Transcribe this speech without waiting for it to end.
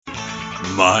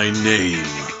My name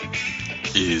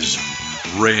is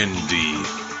Randy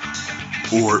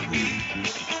Orton,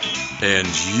 and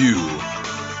you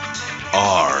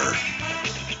are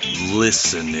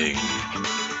listening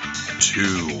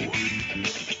to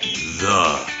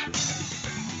the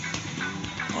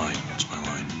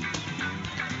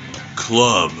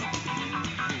Club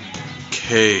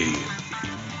K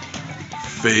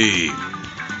Fade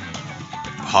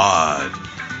Podcast.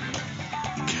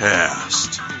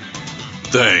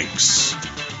 Thanks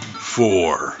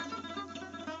for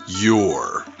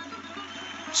your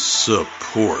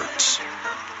support.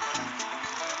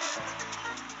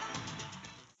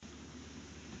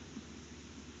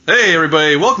 Hey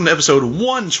everybody, welcome to episode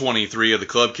 123 of the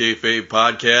Club Kayfabe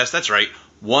Podcast. That's right,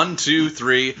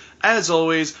 123. As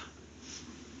always,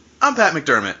 I'm Pat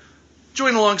McDermott,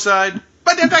 joined alongside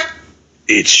by Dan Peck.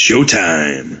 It's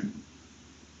showtime.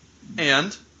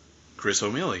 And Chris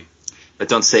O'Mealy. But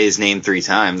don't say his name 3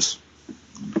 times.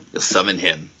 You'll summon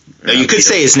him. No, you could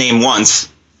say his name once,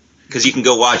 because you can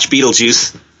go watch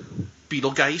Beetlejuice.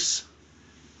 Beetlegeist.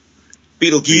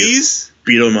 Beetlegeese?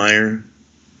 Beetlemeyer.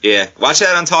 Yeah, watch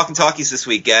that on Talking Talkies this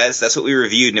week, guys. That's what we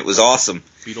reviewed, and it was awesome.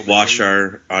 Watch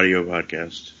our audio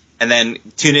podcast. And then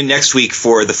tune in next week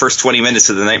for the first 20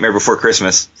 minutes of The Nightmare Before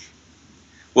Christmas.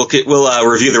 We'll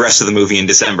review the rest of the movie in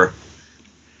December.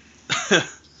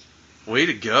 Way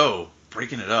to go.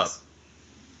 Breaking it up.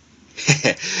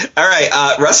 All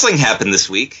right, wrestling happened this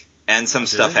week, and some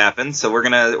stuff happened, so we're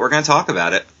gonna talk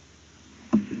about it.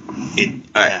 It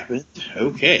happened?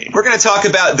 Okay. We're gonna talk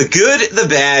about the good, the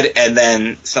bad, and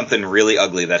then something really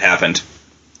ugly that happened.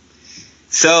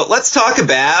 So let's talk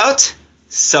about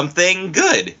something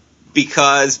good,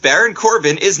 because Baron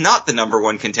Corbin is not the number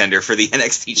 1 contender for the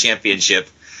NXT Championship.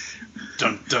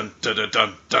 Dun dun dun dun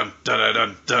dun dun dun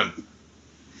dun dun.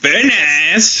 Very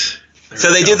nice.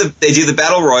 So they do the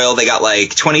Battle Royal. They got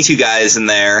like 22 guys in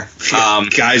there.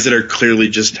 Guys that are clearly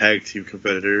just tag team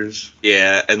competitors.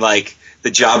 Yeah, and like the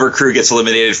Jobber crew gets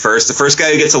eliminated first. The first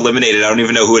guy who gets eliminated, I don't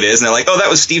even know who it is, and they're like, "Oh, that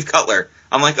was Steve Cutler."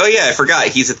 I'm like, "Oh yeah, I forgot,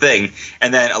 he's a thing."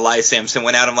 And then Elias Sampson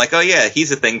went out. I'm like, "Oh yeah,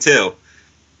 he's a thing too."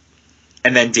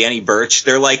 And then Danny Burch,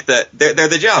 they're like they're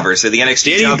the jobbers. They're the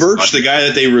NXT. Danny Burch, the guy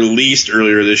that they released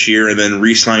earlier this year and then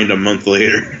re-signed a month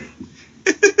later.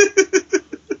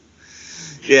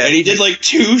 Yeah, and he did like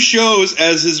 2 shows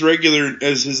as his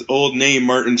old name,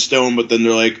 Martin Stone, but then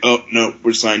they're like, "Oh no,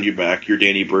 we signed you back. You're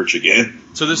Danny Burch again."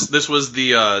 So this was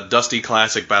the Dusty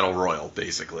Classic Battle Royal,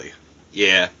 basically.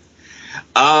 Yeah.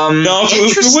 No,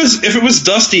 if it was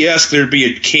Dusty-esque, there'd be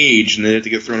a cage, and they'd have to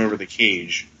get thrown over the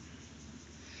cage.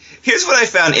 Here's what I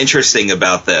found interesting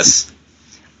about this.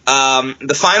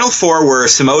 The final 4 were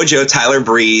Samoa Joe, Tyler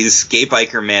Breeze, Gabe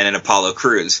Bikerman, and Apollo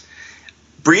Crews.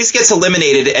 Breeze gets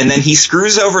eliminated, and then he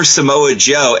screws over Samoa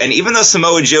Joe, and even though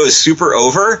Samoa Joe is super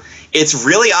over, it's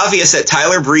really obvious that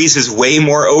Tyler Breeze is way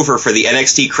more over for the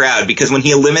NXT crowd, because when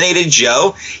he eliminated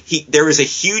Joe, there was a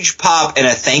huge pop and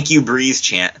a "Thank you, Breeze"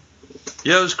 chant.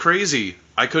 Yeah, it was crazy.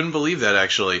 I couldn't believe that,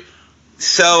 actually.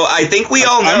 So I think we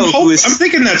all know who is... I'm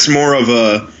thinking that's more of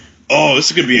a,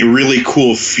 this is going to be a really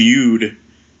cool feud,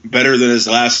 better than his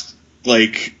last,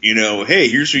 hey,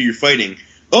 here's who you're fighting.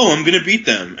 Oh, I'm going to beat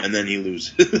them. And then he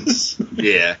loses.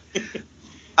 Yeah.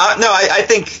 I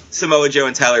think Samoa Joe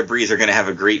and Tyler Breeze are going to have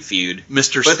a great feud.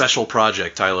 Mr. Special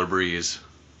Project, Tyler Breeze.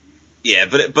 Yeah,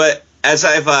 but as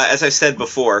I've said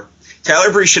before,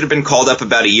 Tyler Breeze should have been called up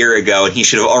about a year ago, and he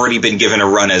should have already been given a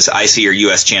run as IC or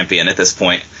US champion at this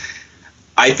point.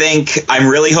 I'm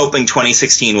really hoping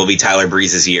 2016 will be Tyler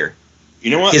Breeze's year.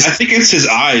 You know what? I think it's his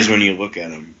eyes when you look at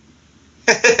him.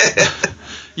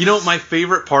 You know, my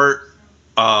favorite part...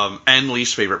 and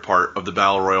least favorite part of the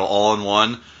Battle Royal all in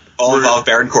one. All involved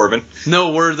Baron Corbin. No,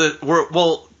 was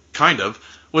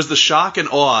the shock and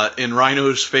awe in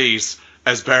Rhino's face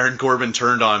as Baron Corbin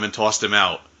turned on him and tossed him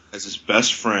out. As his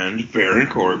best friend, Baron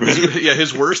Corbin. Yeah,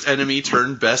 his worst enemy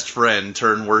turned best friend,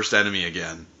 turned worst enemy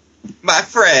again. My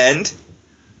friend.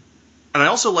 And I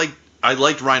also liked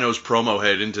Rhino's promo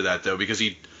head into that, though, because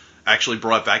he actually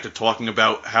brought back to talking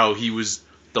about how he was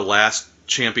the last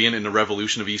champion in the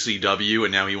revolution of ECW,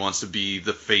 and now he wants to be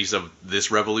the face of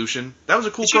this revolution. That was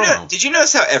a cool promo. Did you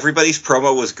notice how everybody's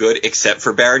promo was good except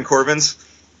for Baron Corbin's?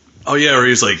 Oh yeah, where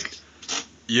he's like,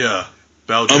 "Yeah,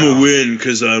 bow down. I'm a win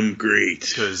because I'm great.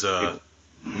 Because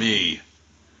me."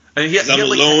 And I'm a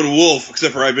lone wolf,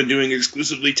 except for I've been doing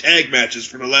exclusively tag matches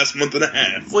for the last month and a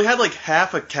half. Well, he had like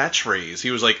half a catchphrase.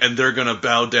 He was like, "And they're gonna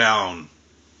bow down,"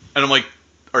 and I'm like,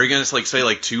 are you going to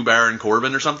say to Baron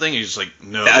Corbin or something? He's just like,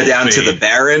 no. Bow down to the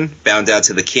Baron, bow down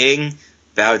to the King,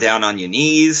 bow down on your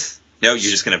knees. No,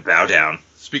 you're just going to bow down.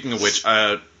 Speaking of which,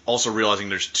 also realizing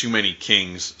there's too many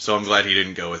kings, so I'm glad he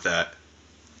didn't go with that.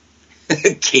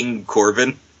 King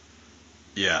Corbin.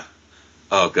 Yeah.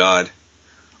 Oh God.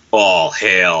 All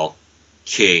hail,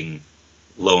 King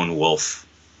Lone Wolf.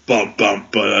 Bum bum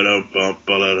ba-da-dum, bum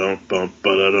ba-da-dum, bum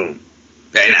ba-da-dum.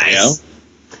 Very nice.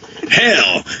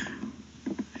 Hell.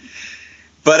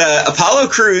 But Apollo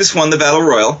Crews won the Battle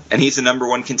Royal, and he's the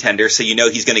 #1 contender, so you know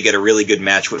he's going to get a really good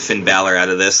match with Finn Balor out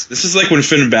of this. This is like when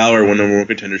Finn Balor won #1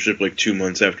 contendership like 2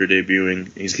 months after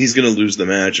debuting. He's going to lose the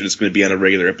match, and it's going to be on a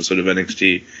regular episode of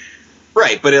NXT.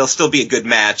 Right, but it'll still be a good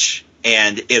match,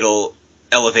 and it'll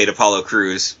elevate Apollo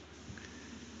Crews.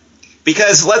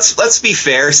 Because let's be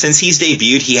fair, since he's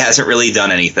debuted, he hasn't really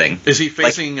done anything. Is he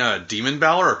facing Demon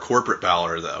Balor or Corporate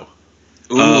Balor, though?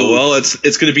 Well,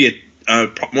 it's going to be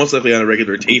most likely on a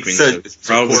regular taping. So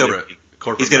probably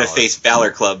corporate he's going to Balor. face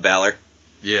Balor Club Balor.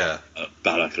 Yeah.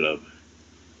 Balor Club.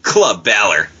 Club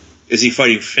Balor. Is he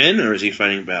fighting Finn or is he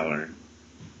fighting Balor?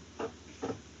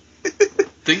 I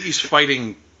think he's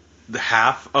fighting the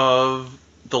half of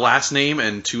the last name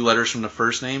and 2 letters from the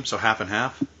first name, so half and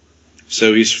half.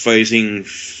 So he's fighting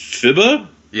Fibba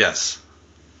Yes.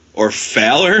 or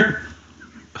Fowler?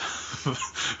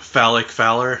 Phallic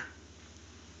Fowler.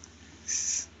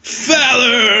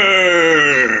 Fowler!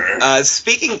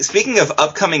 Speaking of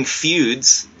upcoming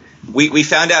feuds, we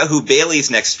found out who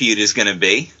Bayley's next feud is going to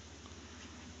be.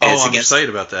 And I'm excited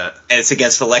about that. And it's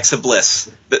against Alexa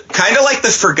Bliss. Kind of like the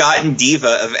forgotten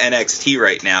diva of NXT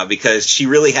right now, because she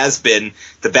really has been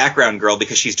the background girl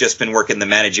because she's just been working the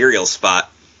managerial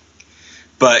spot.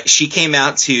 But she came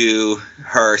out to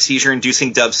her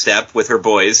seizure-inducing dubstep with her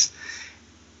boys,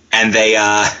 and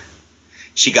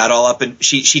she got all up and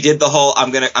she did the whole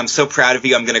I'm so proud of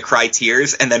you, I'm gonna cry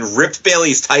tears, and then ripped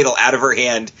Bayley's title out of her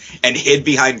hand and hid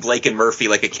behind Blake and Murphy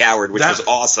like a coward, which was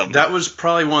awesome. That was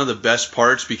probably one of the best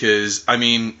parts because, I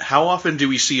mean, how often do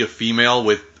we see a female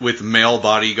with male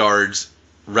bodyguards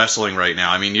wrestling right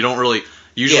now? I mean, you don't really,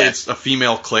 usually it's a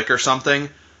female clique or something.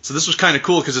 So this was kind of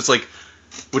cool because it's like,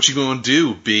 what you gonna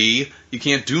do, B? You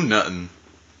can't do nothing.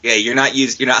 Yeah, you're not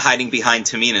hiding behind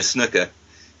Tamina Snuka.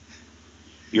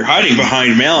 You're hiding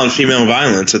behind male and female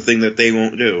violence, a thing that they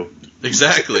won't do.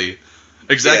 Exactly. Yeah.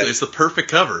 It's the perfect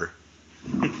cover.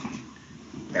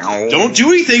 Don't do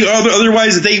anything,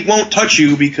 otherwise they won't touch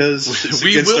you because it's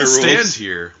We against will their stand rules.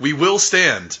 here. We will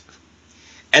stand.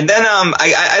 And then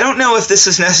I don't know if this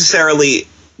is necessarily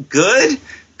good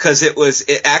because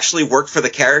it actually worked for the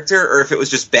character, or if it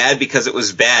was just bad because it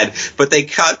was bad. But they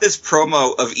cut this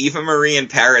promo of Eva Marie in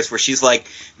Paris where she's like,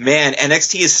 man,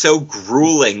 NXT is so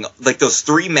grueling. Like, those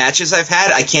 3 matches I've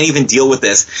had, I can't even deal with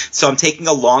this. So I'm taking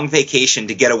a long vacation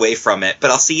to get away from it. But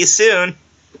I'll see you soon.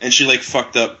 And she like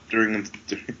fucked up during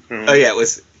the Oh yeah,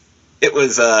 it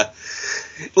was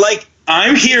like,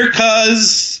 I'm here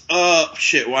cause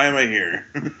shit, why am I here?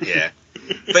 yeah.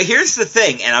 But here's the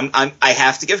thing, and I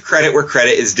have to give credit where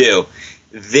credit is due.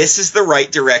 This is the right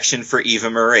direction for Eva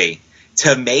Marie,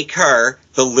 to make her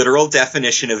the literal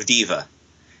definition of diva,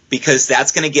 because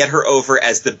that's going to get her over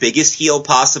as the biggest heel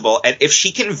possible. And if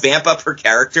she can vamp up her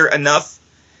character enough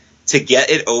to get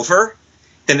it over,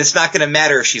 then it's not going to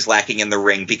matter if she's lacking in the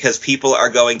ring, because people are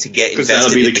going to get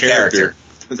invested in the character.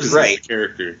 Right. The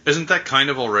character. Isn't that kind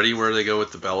of already where they go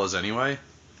with the Bellas anyway?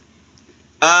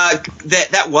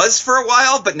 That was for a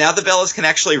while, but now the Bellas can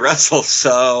actually wrestle,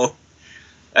 so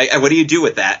what do you do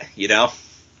with that, you know?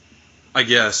 I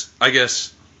guess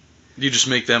you just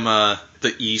make them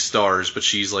the E-stars, but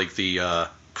she's like the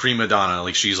prima donna.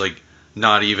 Like, she's like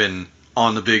not even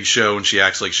on the big show and she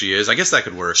acts like she is. I guess that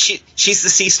could work. She's the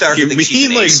C-star. You who thinks she's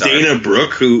mean an like A-star. Dana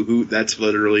Brooke, who that's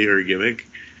literally her gimmick?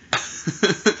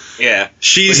 Yeah.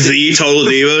 She's the total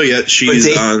diva, yet she's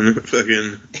But on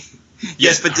fucking...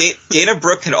 Yes, but Dana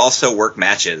Brooke can also work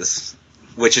matches,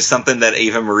 which is something that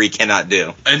Eva Marie cannot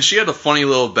do. And she had a funny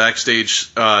little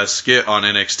backstage skit on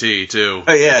NXT, too.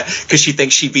 Oh, yeah, because she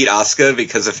thinks she beat Asuka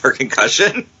because of her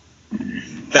concussion.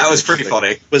 That was pretty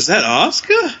funny. Was that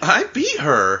Asuka? I beat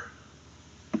her.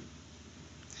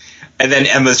 And then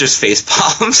Emma's just face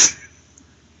palms.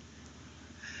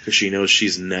 Because she knows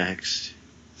she's next.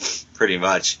 Pretty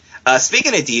much.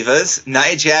 Speaking of divas,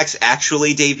 Nia Jax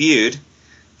actually debuted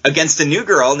against a new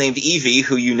girl named Evie,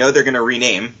 who you know they're going to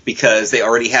rename because they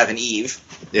already have an Eve.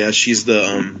 Yeah, she's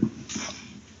the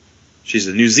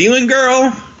New Zealand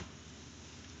girl.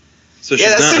 So she's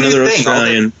that's not the new another thing.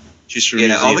 Australian. She's from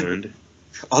New all Zealand.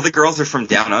 All the girls are from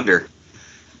down under.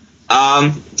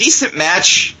 Decent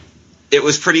match. It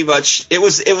was pretty much it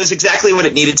was exactly what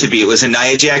it needed to be. It was a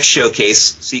Nia Jax showcase,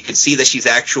 so you could see that she's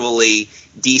actually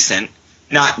decent.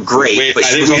 not great. Wait, but I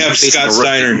she think was we also have facing Scott a rookie.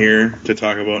 Steiner here to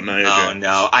talk about Nia Oh Jax.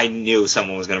 no, I knew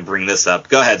someone was going to bring this up.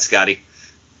 Go ahead, Scotty.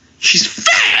 She's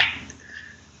fat!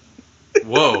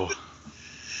 Whoa.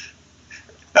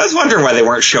 I was wondering why they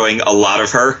weren't showing a lot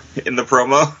of her in the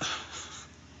promo.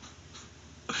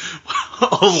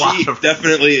 A lot She of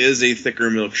definitely is a thicker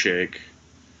milkshake.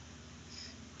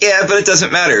 Yeah, but it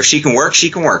doesn't matter. If she can work, she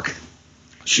can work.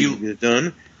 She can get it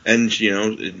done, and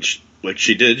like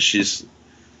she did, she's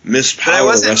Miss I Power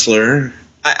wasn't- Wrestler.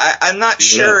 I'm not Yeah.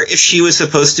 sure if she was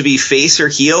supposed to be face or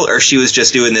heel, or she was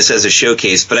just doing this as a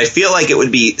showcase, but I feel like it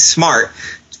would be smart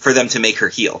for them to make her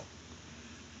heel.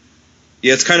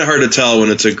 Yeah, it's kind of hard to tell when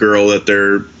it's a girl that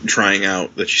they're trying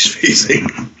out that she's facing.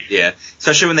 Yeah,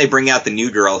 especially when they bring out the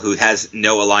new girl who has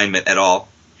no alignment at all.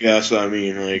 Yeah, so I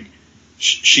mean, like,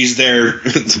 she's there,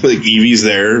 it's like Evie's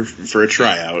there for a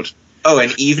tryout. Oh,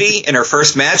 and Evie in her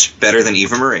first match, better than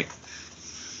Eva Marie.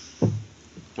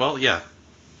 Well, yeah.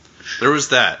 There was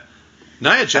that.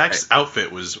 Nia Jax's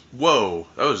outfit was whoa.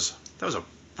 That was a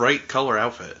bright color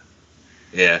outfit.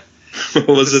 Yeah. What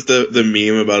was it, the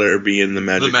meme about her being the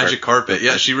magic The magic carpet.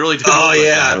 Yeah, she really did. Oh, look like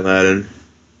yeah. Aladdin.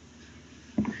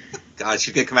 God,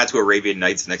 she's gonna come out to Arabian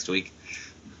Nights next week.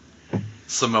 that.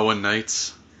 Samoan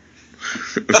Knights.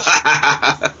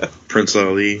 Prince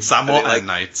Ali. Samoan like-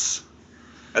 Knights.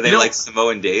 Are they You know- like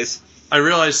Samoan days? I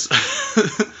realized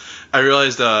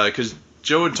because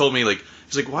Joe had told me, like,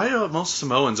 he's like, why do most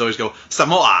Samoans always go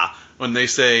Samoa when they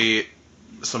say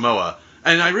Samoa?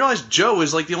 And I realized Joe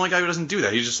is like the only guy who doesn't do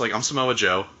that. He's just like, I'm Samoa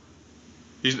Joe.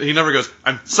 He never goes,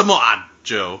 I'm Samoan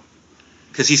Joe.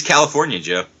 Because he's California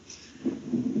Joe.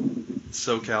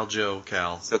 SoCal Joe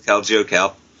Cal. SoCal Joe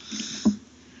Cal.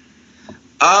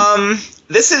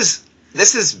 This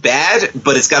is bad,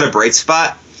 but it's got a bright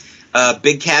spot.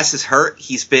 Big Cass is hurt.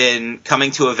 He's been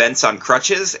coming to events on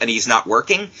crutches, and he's not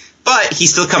working. But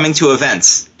he's still coming to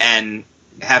events and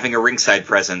having a ringside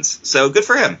presence. So good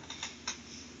for him.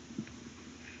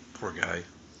 Poor guy.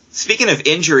 Speaking of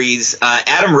injuries,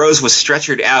 Adam Rose was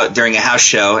stretchered out during a house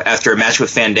show after a match with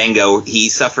Fandango. He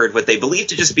suffered what they believe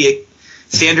to just be a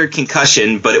standard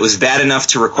concussion, but it was bad enough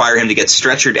to require him to get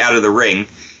stretchered out of the ring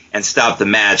and stop the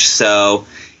match. So,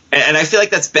 and I feel like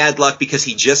that's bad luck because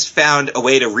he just found a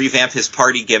way to revamp his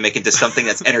party gimmick into something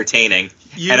that's entertaining.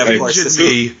 You and of course, injured this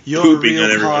me. You're a pooping on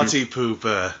real everyone. party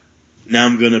pooper. Now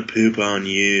I'm gonna poop on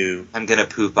you. I'm gonna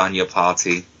poop on your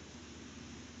party.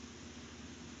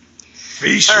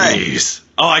 Fishies. All right.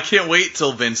 Oh, I can't wait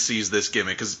till Vince sees this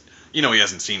gimmick because he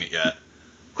hasn't seen it yet.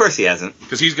 Of course he hasn't.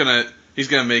 Because he's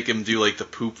gonna make him do like the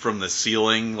poop from the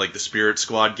ceiling, like the Spirit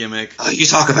Squad gimmick. Oh, you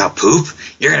talk about poop?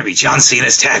 You're gonna be John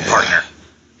Cena's tag partner.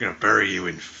 I'm gonna bury you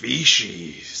in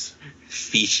feces.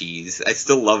 Feces. I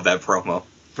still love that promo.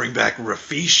 Bring back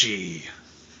Rafishi.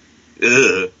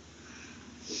 Ugh.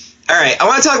 Alright, I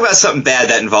want to talk about something bad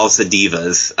that involves the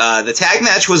Divas. The tag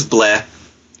match was bleh,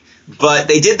 but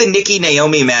they did the Nikki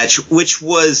Naomi match, which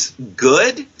was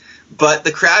good, but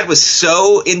the crowd was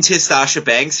so into Sasha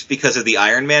Banks because of the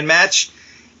Iron Man match,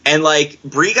 and like,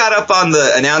 Brie got up on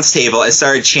the announce table and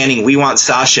started chanting, "We want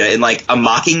Sasha," in like a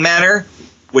mocking manner,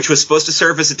 which was supposed to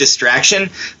serve as a distraction,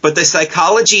 but the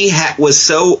psychology was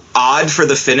so odd for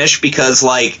the finish because,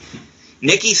 like,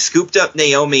 Nikki scooped up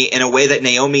Naomi in a way that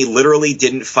Naomi literally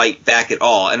didn't fight back at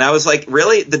all. And I was like,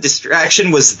 really? The distraction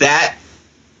was that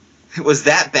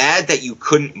bad that you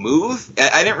couldn't move?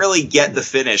 I didn't really get the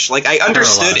finish. Like, I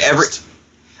understood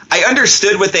I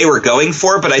understood what they were going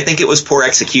for, but I think it was poor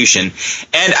execution.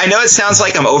 And I know it sounds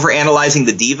like I'm overanalyzing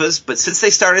the Divas, but since they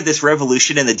started this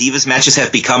revolution and the Divas matches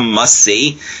have become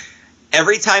must-see,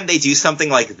 every time they do something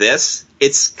like this,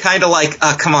 it's kind of like,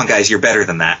 come on, guys, you're better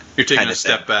than that. You're taking kinda a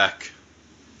step back.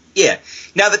 Yeah.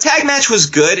 Now, the tag match was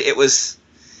good. It was...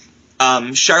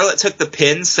 Charlotte took the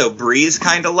pin, so Brie is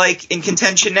kind of like in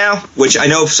contention now, which I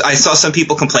know I saw some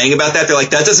people complaining about that. They're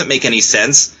like, that doesn't make any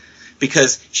sense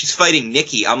because she's fighting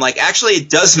Nikki. I'm like, actually, it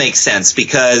does make sense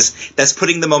because that's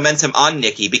putting the momentum on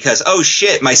Nikki because, oh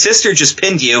shit, my sister just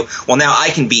pinned you. Well, now I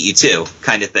can beat you too,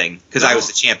 kind of thing, because I was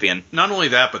the champion. Not only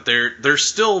that, but they're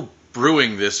still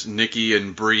brewing this Nikki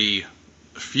and Brie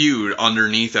feud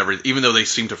underneath everything, even though they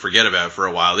seem to forget about it for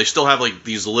a while. They still have like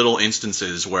these little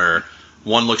instances where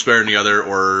one looks better than the other,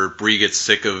 or Brie gets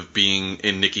sick of being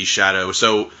in Nikki's shadow.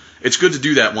 So it's good to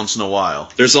do that once in a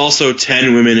while. There's also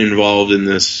 10 women involved in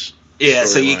this. Yeah,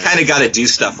 so you storyline. kind of got to do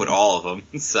stuff with all of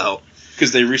them. So.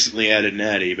 Because they recently added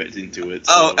Natty, but into it.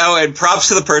 So. Oh, and props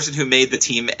to the person who made the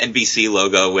Team NBC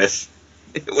logo with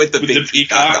the With big the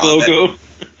peacock on it. logo.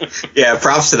 Yeah,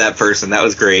 props to that person. That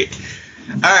was great.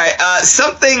 All right,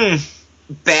 something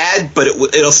bad, but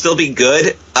it'll still be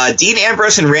good. Dean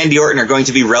Ambrose and Randy Orton are going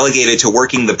to be relegated to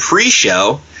working the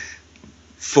pre-show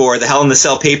for the Hell in the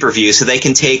Cell pay-per-view so they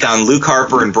can take on Luke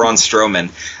Harper and Braun Strowman.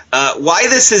 Why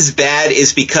this is bad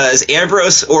is because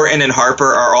Ambrose, Orton, and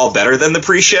Harper are all better than the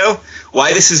pre-show.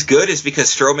 Why this is good is because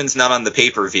Strowman's not on the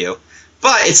pay-per-view.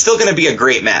 But it's still going to be a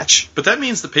great match. But that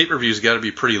means the pay-per-view's got to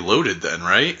be pretty loaded then,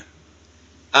 right?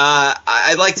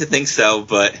 I'd like to think so,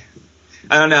 but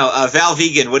I don't know. Val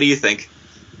Vegan, what do you think?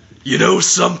 You know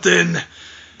something?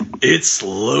 It's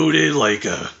loaded like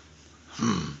a...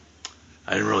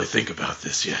 I didn't really think about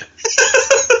this yet.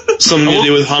 Something to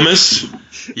do with hummus?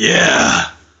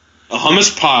 Yeah. A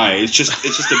hummus pie. It's just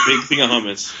a big thing of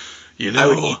hummus. You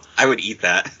know, I would eat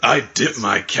that. I dip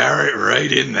my carrot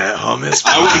right in that hummus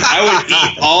pie. I would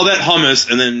eat all that hummus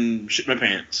and then shit my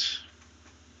pants.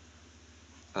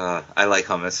 I like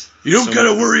hummus. You don't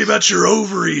gotta worry about your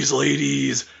ovaries,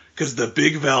 ladies, because the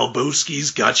Big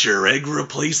Valboski's got your egg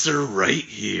replacer right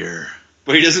here.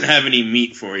 But he doesn't have any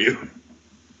meat for you.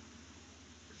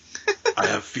 I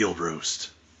have field roast.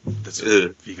 That's a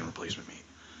vegan replacement meat.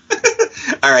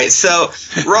 All right, so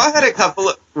Raw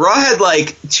had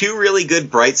like 2 really good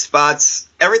bright spots.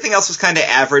 Everything else was kind of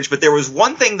average, but there was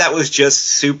one thing that was just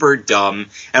super dumb,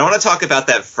 and I want to talk about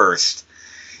that first.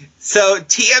 So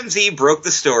TMZ broke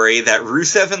the story that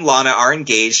Rusev and Lana are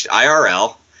engaged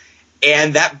IRL,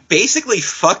 and that basically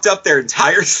fucked up their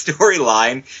entire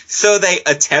storyline, so they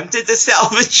attempted to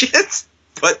salvage it,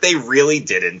 but they really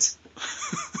didn't.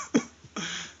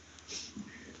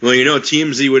 Well, you know,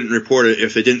 TMZ wouldn't report it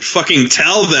if they didn't fucking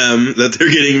tell them that they're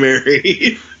getting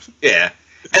married. Yeah.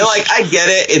 And, like, I get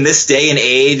it, in this day and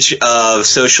age of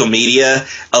social media,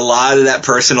 a lot of that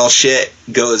personal shit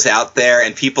goes out there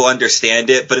and people understand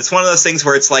it, but it's one of those things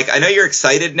where it's like, I know you're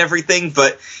excited and everything,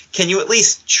 but can you at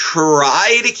least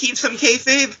try to keep some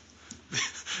kayfabe?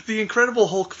 The Incredible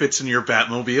Hulk fits in your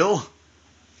Batmobile.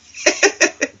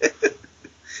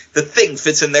 The Thing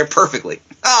fits in there perfectly.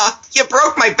 You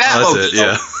broke my Batmobile. That's it,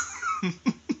 yeah.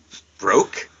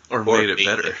 Broke? Or made it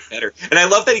better. And I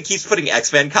love that he keeps putting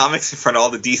X-Men comics in front of all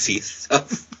the DC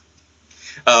stuff.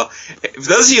 For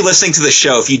those of you listening to the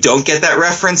show, if you don't get that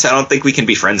reference, I don't think we can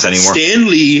be friends anymore. Stan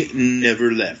Lee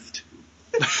never left.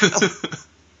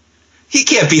 He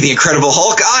can't be the Incredible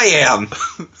Hulk. I am.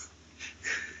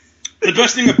 The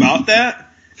best thing about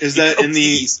that is that in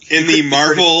the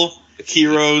Marvel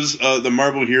Heroes, the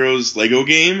Marvel Heroes Lego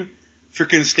game,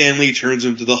 frickin' Stan Lee turns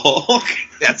into the Hulk.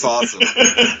 That's awesome.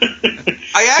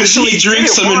 I actually he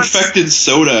drinks some infected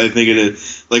soda, I think it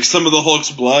is. Like, some of the Hulk's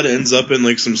blood ends up in,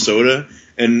 like, some soda,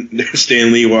 and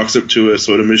Stan Lee walks up to a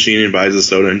soda machine and buys a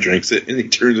soda and drinks it, and he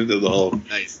turns into the Hulk.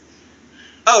 Nice.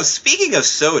 Oh, speaking of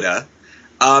soda,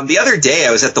 the other day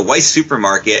I was at the Weis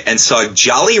supermarket and saw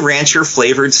Jolly Rancher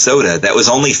flavored soda that was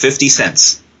only 50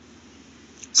 cents.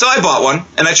 So I bought one,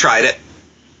 and I tried it.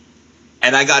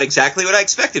 And I got exactly what I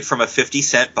expected from a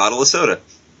 50-cent bottle of soda.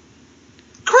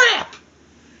 Crap!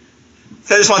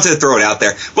 So I just wanted to throw it out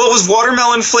there. Well, it was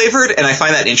watermelon flavored, and I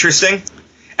find that interesting.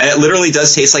 And it literally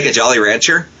does taste like a Jolly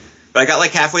Rancher. But I got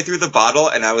like halfway through the bottle,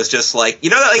 and I was just like,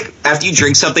 you know, like after you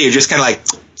drink something, you're just kind of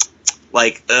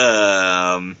like,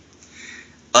 I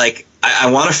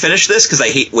want to finish this because I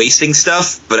hate wasting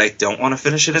stuff, but I don't want to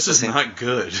finish it. This is not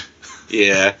good.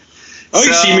 Yeah. Oh,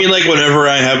 so you mean like whenever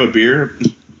I have a beer?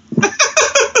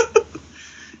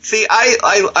 See,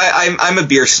 I'm a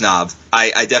beer snob.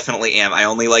 I definitely am. I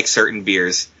only like certain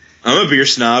beers. I'm a beer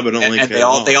snob. I don't like. And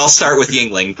they all start with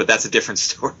Yingling, but that's a different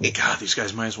story. God, these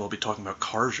guys might as well be talking about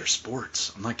cars or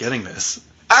sports. I'm not getting this.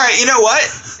 All right, you know what?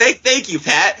 Thank you,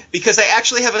 Pat, because I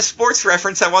actually have a sports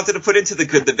reference I wanted to put into the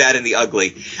good, the bad, and the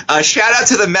ugly. Shout out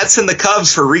to the Mets and the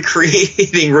Cubs for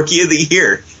recreating Rookie of the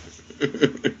Year.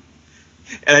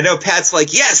 And I know Pat's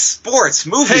like, yes, sports,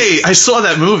 movie. Hey, I saw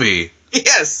that movie.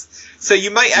 Yes. So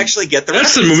you might actually get the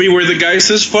That's reference. the movie where the guy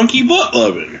says funky butt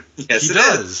loving. Yes, He it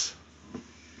does. is.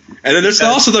 And then there's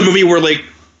also the movie where, like,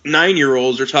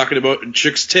 9-year-olds are talking about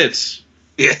chicks' tits.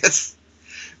 Yes.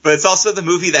 But it's also the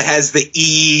movie that has the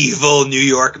evil New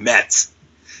York Mets.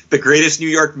 The greatest New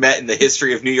York Met in the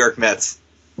history of New York Mets.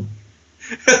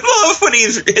 I love when he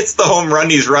hits the home run,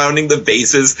 he's rounding the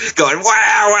bases, going, wah,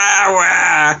 wah,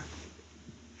 wah.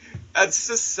 That's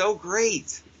just so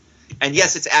great. And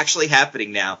yes, it's actually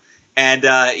happening now. And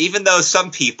even though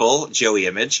some people, Joey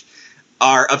Image,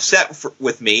 are upset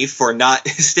with me for not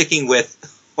sticking with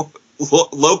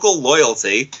local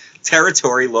loyalty,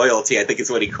 territory loyalty, I think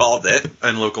is what he called it.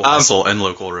 And local hustle and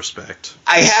local respect.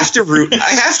 I have to root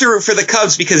for the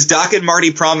Cubs because Doc and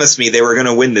Marty promised me they were going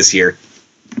to win this year.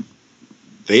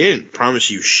 They didn't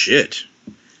promise you shit.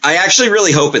 I actually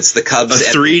really hope it's the Cubs. A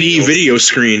 3D video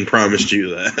screen promised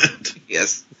you that.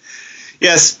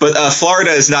 Yes, but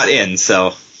Florida is not in,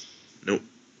 so. Nope.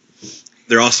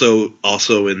 They're also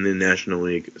in the National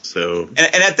League, so. And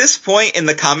at this point in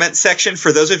the comment section,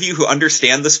 for those of you who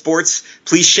understand the sports,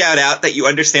 please shout out that you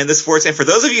understand the sports. And for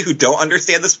those of you who don't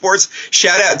understand the sports,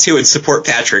 shout out too and support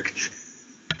Patrick.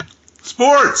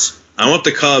 Sports! I want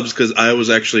the Cubs because I was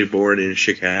actually born in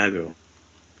Chicago.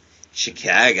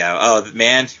 Chicago. Oh,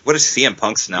 man. What a CM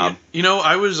Punk snob. You know,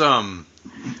 I was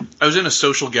in a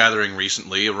social gathering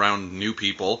recently around new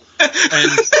people.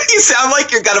 And you sound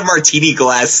like you've got a martini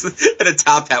glass and a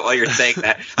top hat while you're saying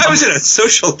that. I was in a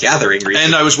social gathering recently.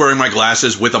 And I was wearing my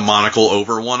glasses with a monocle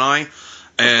over one eye.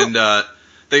 And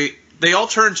they all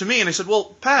turned to me and they said, well,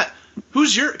 Pat,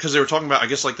 who's your... Because they were talking about, I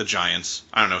guess, like the Giants.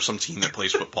 I don't know, some team that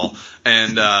plays football.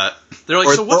 And they're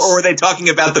like, so what's... Or were they talking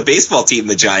about the baseball team,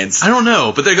 the Giants? I don't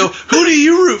know. But they go, who do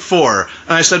you root for?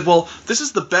 And I said, well, this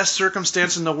is the best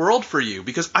circumstance in the world for you.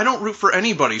 Because I don't root for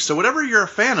anybody. So whatever you're a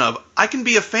fan of, I can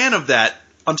be a fan of that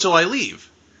until I leave.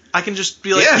 I can just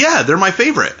be like, yeah they're my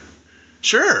favorite.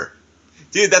 Sure.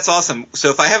 Dude, that's awesome.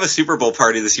 So if I have a Super Bowl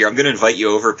party this year, I'm going to invite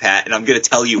you over, Pat, and I'm going to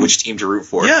tell you which team to root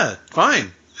for. Yeah,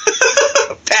 fine.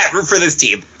 Pat, root for this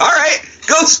team. All right,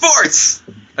 go sports.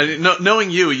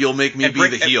 Knowing you, you'll make me be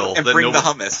the heel. And bring the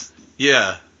hummus.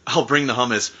 Yeah, I'll bring the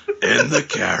hummus and the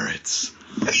carrots.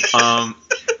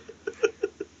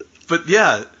 But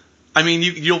yeah, I mean,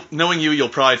 you'll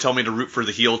probably tell me to root for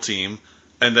the heel team,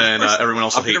 and then everyone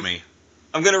else will hate me.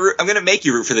 I'm gonna make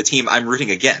you root for the team I'm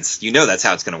rooting against. You know that's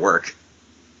how it's gonna work.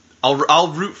 I'll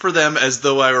root for them as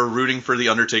though I were rooting for the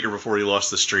Undertaker before he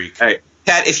lost the streak. All right.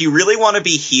 Pat, if you really want to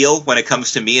be heel when it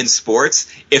comes to me in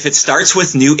sports, if it starts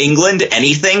with New England,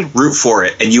 anything, root for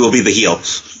it, and you will be the heel.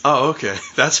 Oh, okay.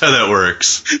 That's how that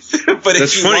works. But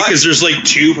that's funny because there's like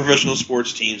 2 professional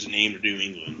sports teams named New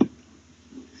England.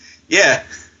 Yeah,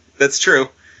 that's true.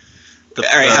 All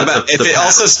right, how about if it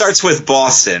also starts with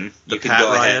Boston, you can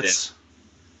go ahead and...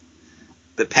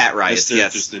 The Pat Riots,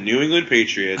 yes. There's the New England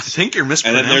Patriots. I think you're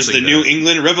mispronouncing And then there's the New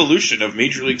England Revolution of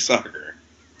Major League Soccer.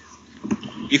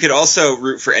 You could also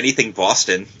root for anything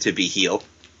Boston to be heel.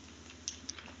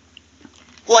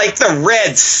 Like the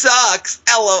Red Sox.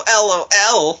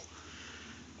 LOLOL.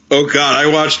 Oh, God. I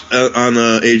watched on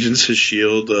Agents of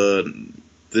S.H.I.E.L.D.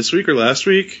 This week or last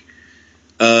week.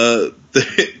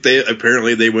 They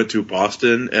apparently they went to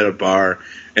Boston at a bar,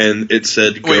 and it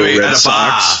said, go Red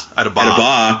Sox. At a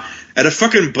bar. At a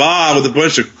fucking bar with a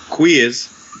bunch of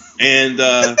queers. And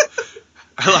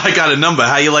I got a number.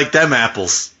 How you like them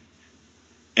apples?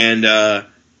 And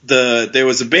there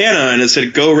was a banner and it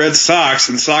said "Go Red Sox,"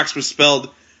 and Sox was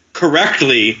spelled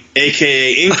correctly,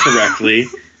 aka incorrectly.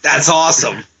 That's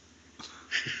awesome.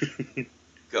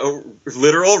 Go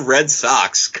literal Red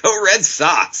Sox. Go Red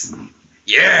Sox.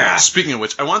 Yeah. Speaking of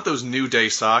which, I want those New Day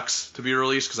socks to be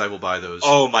released because I will buy those.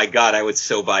 Oh my god, I would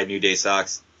so buy New Day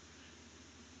socks.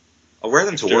 I'll wear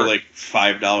them to They're work. Like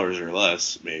 $5 or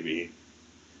less, maybe.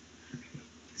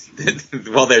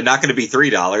 Well, they're not going to be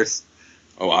 $3.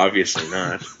 Oh, obviously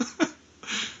not.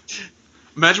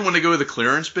 Imagine when they go to the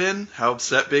clearance bin, how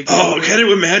upset Big E. Oh, can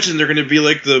you imagine they're going to be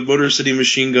like the Motor City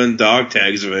Machine Gun dog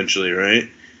tags eventually, right?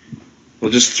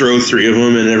 We'll just throw 3 of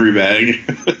them in every bag.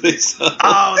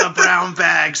 Oh, the brown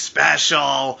bag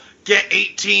special. Get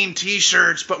 18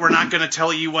 T-shirts, but we're not going to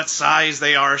tell you what size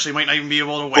they are, so you might not even be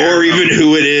able to wear them. Or even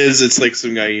who it is. It's like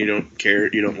some guy you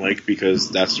don't like because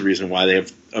that's the reason why they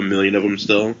have a million of them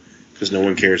still, because no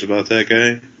one cares about that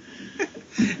guy.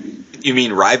 You mean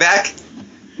Ryback?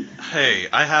 Hey,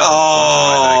 I have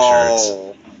Ryback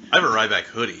shirts. I have a Ryback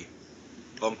hoodie.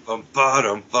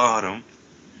 Bottom.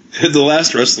 The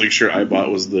last wrestling shirt I bought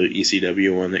was the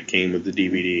ECW one that came with the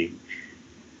DVD.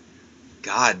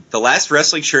 God, the last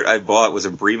wrestling shirt I bought was a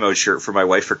Bremo shirt for my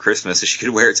wife for Christmas so she could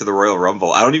wear it to the Royal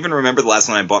Rumble. I don't even remember the last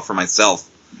one I bought for myself.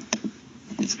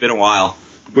 It's been a while.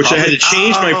 Which I had to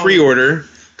change my pre-order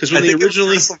because when they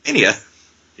originally WrestleMania.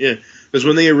 Yeah, because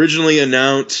when they originally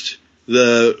announced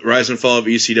the Rise and Fall of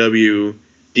ECW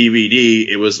DVD,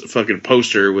 it was a fucking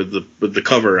poster with the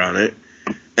cover on it.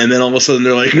 And then all of a sudden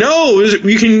they're like, no,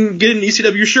 you can get an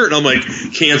ECW shirt. And I'm like,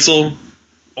 cancel.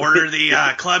 Order the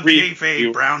Club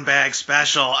Kayfabe brown bag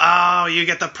special. Oh, you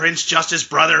get the Prince Justice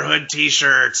Brotherhood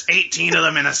T-shirts. 18 of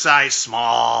them in a size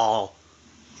small.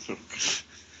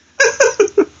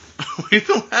 We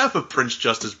don't have a Prince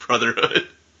Justice Brotherhood.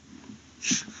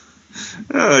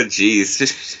 Oh,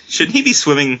 jeez. Shouldn't he be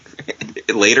swimming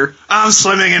later? I'm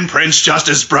swimming in Prince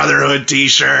Justice Brotherhood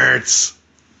T-shirts.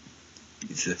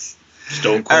 Jesus.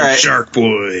 Stone Cold Shark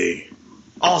Boy.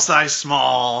 All size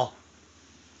small.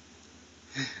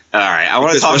 All right, I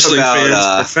want to Because talk wrestling fans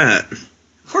about. are fat.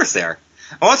 Of course they are.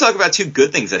 I want to talk about two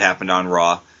good things that happened on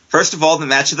Raw. First of all, the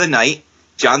match of the night: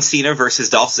 John Cena versus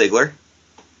Dolph Ziggler,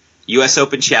 U.S.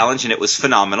 Open Challenge, and it was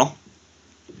phenomenal.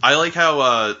 I like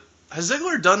how has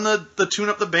Ziggler done the tune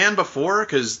up the band before?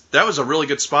 Because that was a really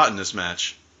good spot in this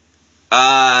match.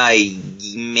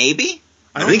 Maybe.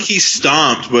 I think he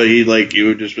stomped, but it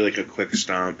would just be like a quick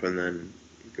stomp and then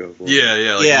go for it.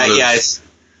 Yeah. Yeah. It's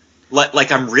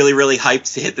like I'm really, really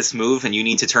hyped to hit this move, and you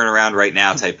need to turn around right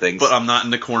now, type things. But I'm not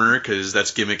in the corner because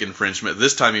that's gimmick infringement.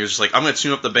 This time he was just like, I'm going to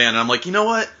tune up the band, and I'm like, you know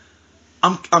what?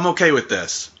 I'm okay with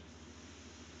this.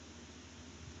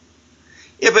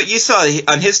 Yeah, but you saw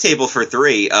on his table for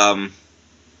three. Oh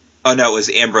no, it was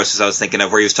Ambrose's I was thinking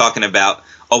of, where he was talking about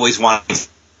always wanting.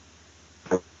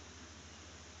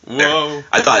 Whoa!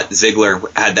 I thought Ziggler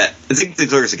had that. I think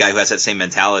Ziggler is a guy who has that same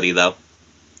mentality, though.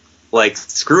 Like,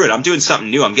 screw it, I'm doing something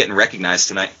new. I'm getting recognized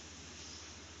tonight.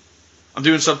 I'm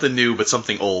doing something new, but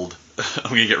something old. I'm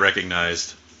going to get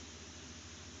recognized.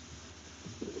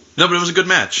 No, but it was a good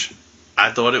match.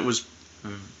 I thought it was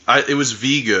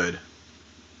V good.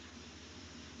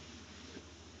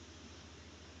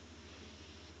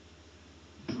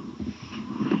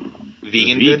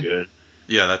 Vegan Be good?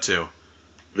 Yeah, that too.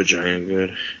 Vagina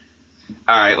good.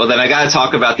 All right, well, then I got to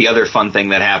talk about the other fun thing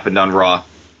that happened on Raw.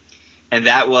 And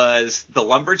that was the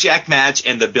Lumberjack match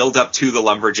and the build-up to the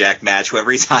Lumberjack match, where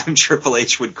every time Triple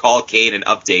H would call Kane and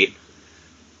update.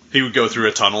 He would go through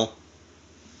a tunnel.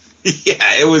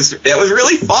 Yeah, it was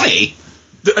really funny.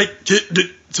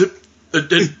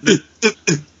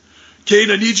 Kane,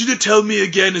 I need you to tell me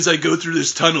again as I go through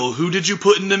this tunnel. Who did you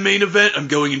put in the main event? I'm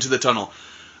going into the tunnel.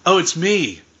 Oh, it's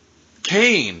me.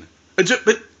 Kane. Is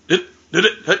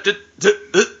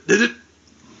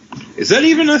that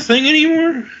even a thing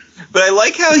anymore? But I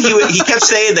like how he kept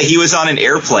saying that he was on an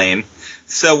airplane.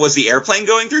 So was the airplane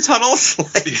going through tunnels?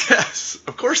 Yes,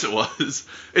 of course it was.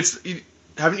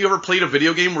 Haven't you ever played a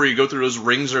video game where you go through those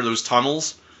rings or those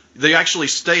tunnels? They actually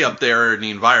stay up there in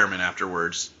the environment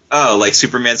afterwards. Oh, like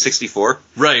Superman 64?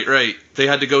 Right. They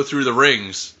had to go through the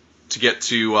rings to get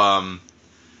to,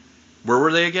 where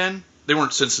were they again? They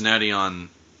weren't Cincinnati on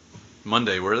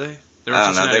Monday, were they? They were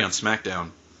in Cincinnati on SmackDown.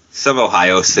 Some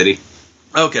Ohio city.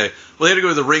 Okay. Well, they had to go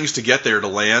to the rings to get there to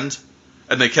land,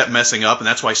 and they kept messing up, and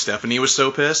that's why Stephanie was so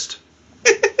pissed.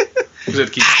 Because they had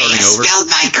to keep starting over. I spilled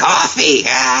my coffee!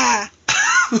 Ah!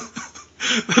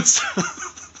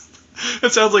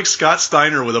 That sounds like Scott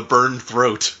Steiner with a burned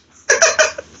throat.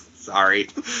 Sorry.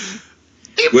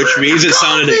 Which means it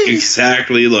sounded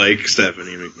exactly like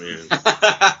Stephanie McMahon.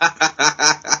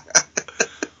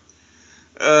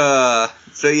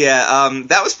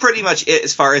 That was pretty much it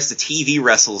as far as the TV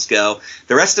wrestles go.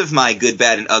 The rest of my good,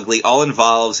 bad, and ugly all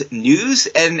involves news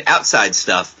and outside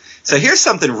stuff. So here's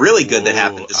something really good that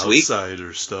happened this week.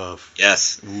 Outsider stuff.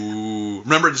 Yes. Ooh.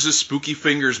 Remember, this is Spooky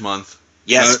Fingers Month.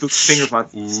 Yeah, Spooky Fingers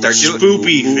Month. Start doing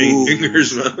Spoopy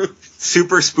Fingers Month.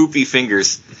 Super spoopy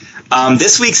fingers.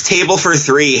 This week's table for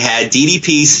three had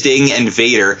DDP, Sting, and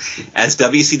Vader as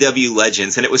WCW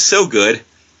legends, and it was so good.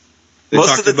 They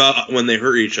talked about when they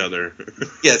hurt each other.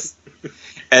 Yes. And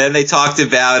then they talked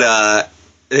about, I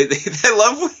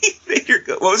love when Vader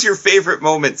goes, what was your favorite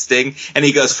moment, Sting? And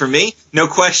he goes, for me, no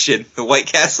question, the White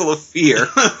Castle of Fear.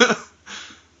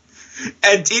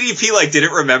 And DDP,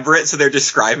 didn't remember it, so they're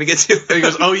describing it to him. And he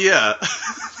goes, oh, yeah.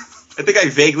 I think I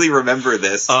vaguely remember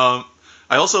this. I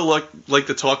also like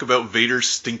to talk about Vader's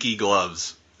stinky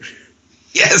gloves.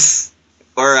 Yes.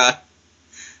 Or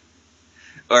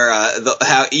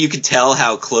how you could tell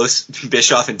how close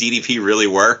Bischoff and DDP really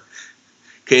were.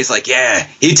 Okay, he's like, yeah,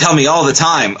 he'd tell me all the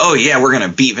time, oh yeah, we're going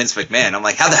to beat Vince McMahon. I'm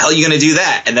like, how the hell are you going to do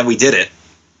that? And then we did it.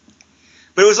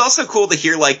 But it was also cool to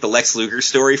hear, the Lex Luger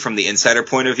story from the insider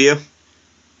point of view.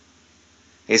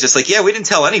 He's just like, yeah, we didn't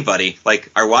tell anybody.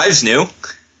 Our wives knew.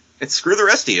 And screw the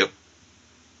rest of you.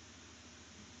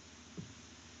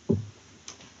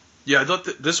 Yeah, I thought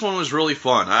this one was really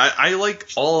fun. I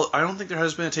don't think there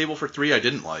has been a table for three I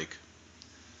didn't like.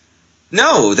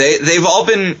 No, they've all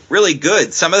been really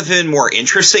good. Some have been more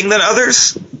interesting than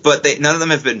others, but none of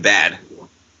them have been bad.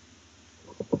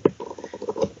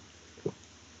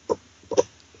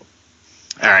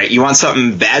 All right, you want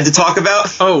something bad to talk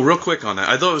about? Oh, real quick on that.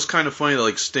 I thought it was kind of funny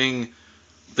that Sting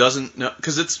doesn't know,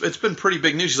 because it's been pretty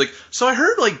big news. He's like, so I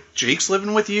heard Jake's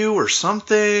living with you or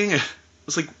something.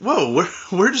 It's like, whoa,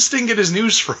 where does Sting get his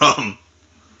news from?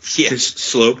 Yeah, his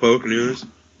slowpoke news.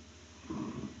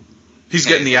 He's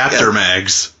getting the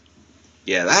aftermags.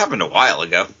 Yeah, that happened a while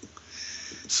ago.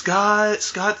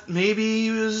 Scott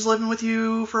maybe was living with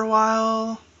you for a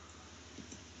while.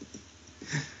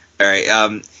 All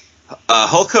right,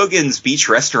 Hulk Hogan's Beach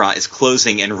Restaurant is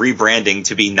closing and rebranding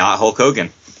to be not Hulk Hogan.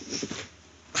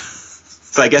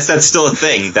 So I guess that's still a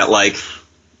thing that, like...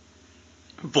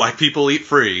 Black people eat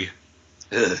free.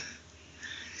 Ugh.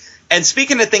 And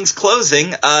speaking of things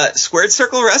closing, Squared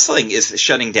Circle Wrestling is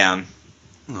shutting down.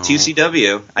 Aw.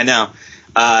 2CW, I know.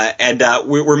 And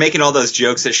we're making all those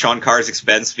jokes at Sean Carr's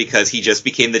expense because he just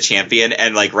became the champion,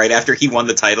 and like right after he won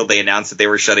the title, they announced that they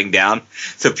were shutting down.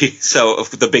 So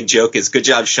the big joke is, "Good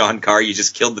job, Sean Carr, you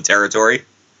just killed the territory."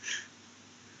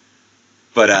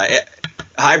 But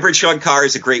Hybrid Sean Carr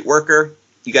is a great worker.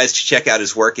 You guys should check out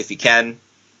his work if you can.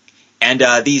 And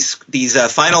these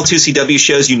final 2CW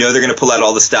shows, you know they're going to pull out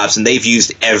all the stops, and they've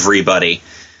used everybody.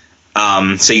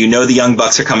 So you know the Young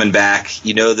Bucks are coming back.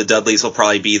 You know the Dudleys will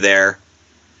probably be there.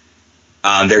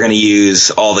 They're going to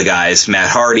use all the guys. Matt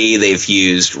Hardy, they've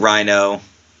used Rhino.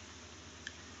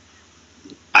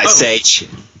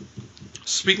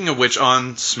 Speaking of which,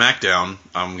 on SmackDown,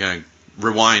 I'm going to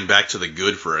rewind back to the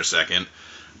good for a second.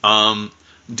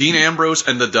 Dean Ambrose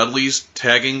and the Dudleys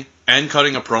tagging and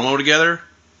cutting a promo together,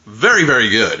 very, very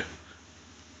good.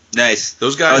 Nice.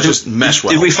 Those guys just mesh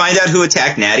well. Did we find out who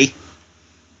attacked Natty?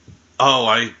 Oh,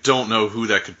 I don't know who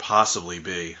that could possibly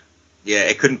be. Yeah,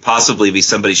 it couldn't possibly be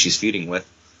somebody she's feuding with.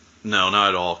 No, not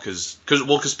at all. Because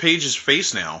Paige is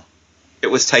face now. It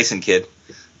was Tyson Kidd.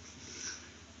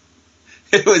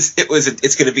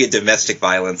 It's going to be a domestic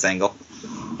violence angle.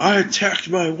 I attacked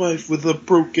my wife with a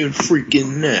broken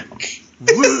freaking neck.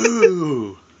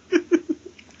 Woo!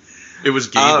 It was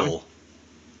Gable.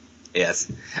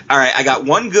 Yes. All right, I got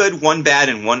one good, one bad,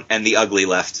 and the ugly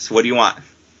left. So what do you want?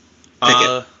 Pick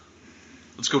it.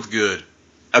 Let's go with good.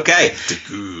 Okay. The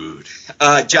good.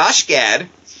 Josh Gad,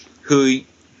 who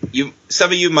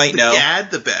some of you might know. The Gad,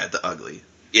 the bad, the ugly.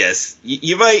 Yes,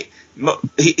 you might.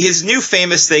 His new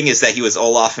famous thing is that he was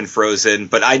Olaf in Frozen,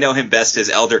 but I know him best as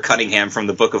Elder Cunningham from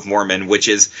the Book of Mormon, which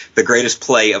is the greatest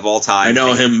play of all time. I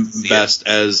know him best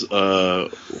as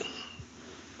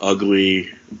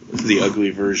ugly, the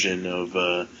ugly version of.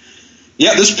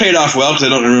 Yeah, this paid off well because I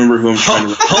don't remember who I'm trying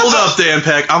to. Hold up, Dan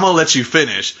Peck. I'm gonna let you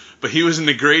finish. But he was in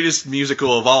the greatest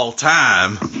musical of all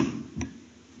time.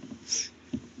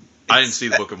 I didn't see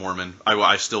the Book of Mormon.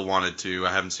 I still wanted to.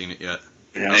 I haven't seen it yet.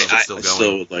 Yeah, It's still I going.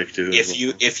 still would like to.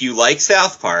 If you like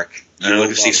South Park, I like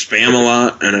to see Spam a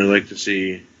lot, and I like to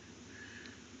see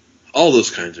all those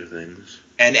kinds of things.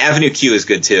 And Avenue Q is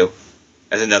good too,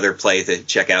 as another play to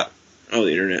check out. Oh,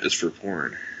 the internet is for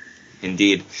porn.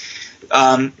 Indeed.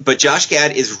 But Josh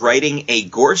Gad is writing a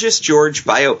Gorgeous George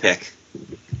biopic.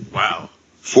 Wow.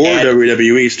 For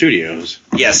WWE Studios.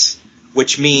 Yes,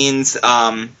 which means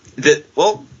the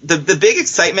big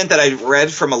excitement that I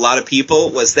read from a lot of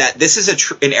people was that this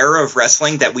is an era of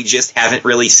wrestling that we just haven't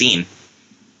really seen.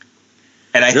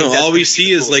 And I think all we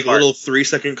see is like little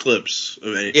 3-second clips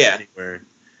of anywhere.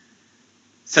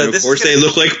 So and of course they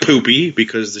look like poopy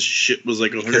because the shit was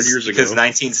like 100 years ago. Because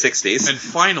 1960s. And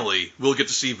finally, we'll get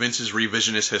to see Vince's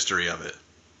revisionist history of it.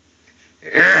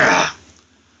 Yeah.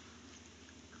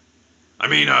 I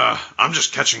mean, I'm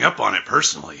just catching up on it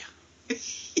personally.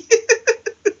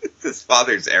 His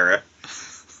father's era.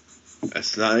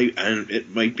 That's not, and it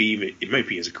might be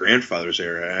his grandfather's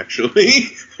era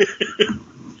actually.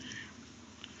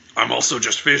 I'm also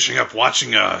just finishing up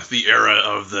watching the era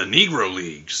of the Negro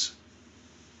Leagues.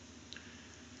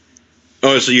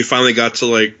 Oh, so you finally got to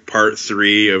like part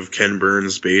 3 of Ken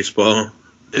Burns' baseball?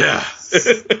 Yeah.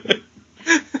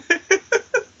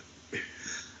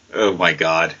 Oh my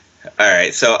god.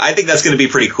 Alright, so I think that's going to be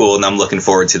pretty cool, and I'm looking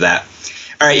forward to that.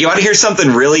 Alright, you want to hear something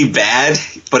really bad,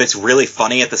 but it's really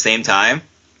funny at the same time?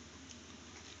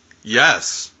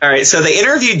 Yes. Alright, so they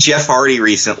interviewed Jeff Hardy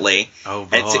recently. Oh,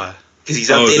 boy. Because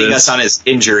he's updating us on his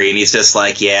injury, and he's just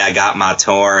like, yeah, I got my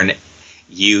torn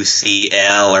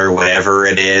UCL or whatever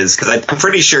it is. Because I'm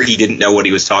pretty sure he didn't know what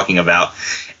he was talking about.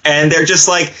 And they're just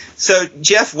like, so,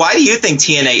 Jeff, why do you think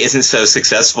TNA isn't so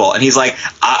successful? And he's like,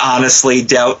 I honestly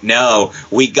don't know.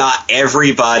 We got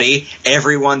everybody.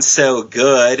 Everyone's so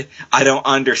good. I don't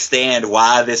understand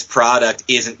why this product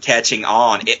isn't catching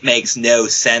on. It makes no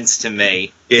sense to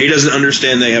me. Yeah, he doesn't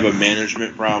understand they have a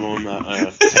management problem, not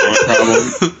a talent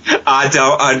problem. I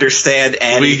don't understand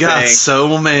anything. We got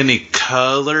so many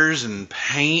colors and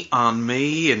paint on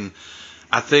me, and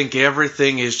I think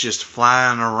everything is just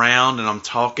flying around, and I'm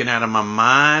talking out of my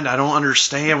mind. I don't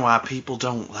understand why people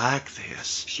don't like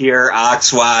this. Pure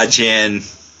oxygen.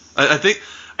 I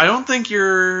don't think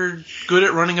you're good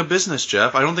at running a business,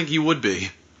 Jeff. I don't think you would be.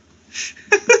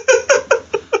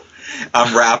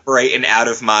 I'm operating out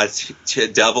of my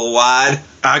double wide.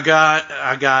 I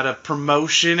got a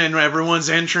promotion, and everyone's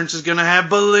entrance is gonna have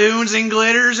balloons and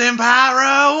glitters and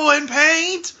pyro and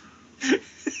paint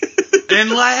and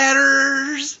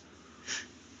ladders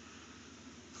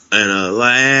and a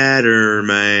ladder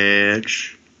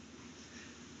match.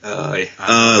 Oh, yeah.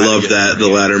 I love that, the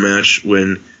ladder match,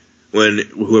 when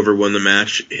whoever won the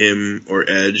match, him or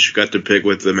Edge, got to pick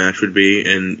what the match would be,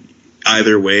 and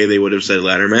either way they would have said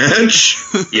ladder match.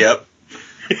 Yep.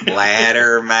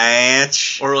 Ladder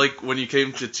match. Or like when you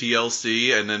came to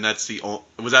TLC, and then that's the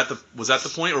was that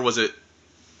the point, or was it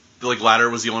like ladder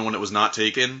was the only one that was not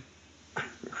taken?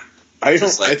 I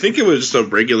think it was just a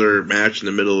regular match in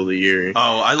the middle of the year.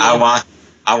 Oh,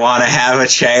 I want to have a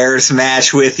chairs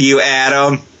match with you,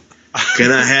 Adam.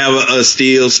 Can I have a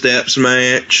steel steps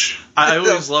match? I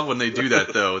always love when they do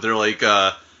that, though. They're like,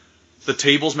 the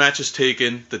tables match is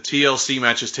taken, the TLC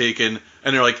match is taken,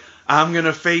 and they're like, I'm going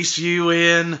to face you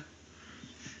in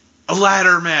a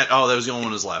ladder match. Oh, that was the only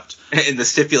one that was left. In the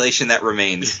stipulation that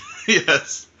remains.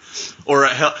 Yes. Or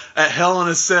at Hell in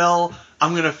a Cell,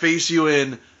 I'm going to face you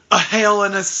in a Hell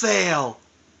in a Cell.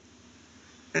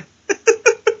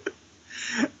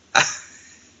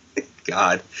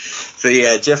 God. So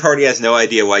yeah, Jeff Hardy has no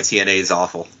idea why TNA is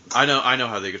awful. I know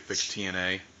how they could fix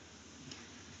TNA.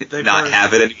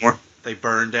 Have it anymore. They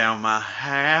burned down my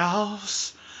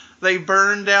house. They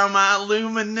burned down my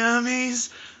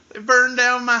Illuminamis. They burned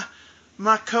down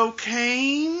my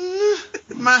cocaine,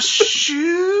 my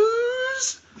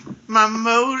shoes, my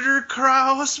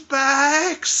motocross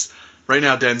bikes. Right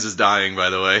now, Denz is dying, by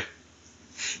the way.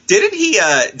 Didn't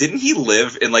he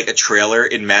live in like a trailer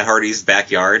in Matt Hardy's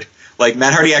backyard? Like,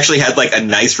 Matt Hardy actually had like a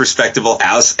nice, respectable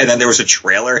house, and then there was a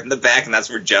trailer in the back, and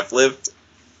that's where Jeff lived?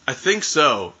 I think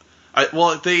so.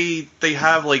 They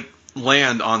have like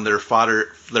land on their father's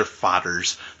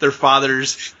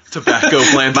tobacco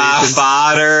plantations. My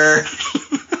fodder.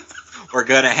 We're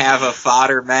gonna have a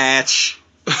fodder match.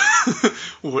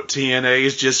 What, TNA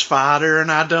is just fodder,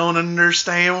 and I don't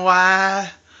understand why.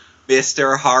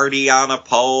 Mr. Hardy on a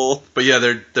pole. But yeah,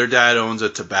 their dad owns a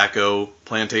tobacco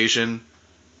plantation.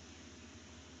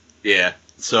 Yeah.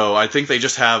 So I think they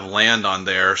just have land on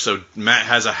there. So Matt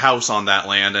has a house on that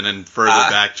land, and then further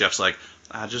back, Jeff's like,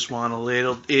 I just want a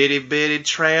little itty bitty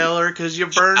trailer because you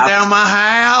burned down my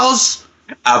house.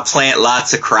 I'll plant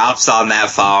lots of crops on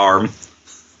that farm.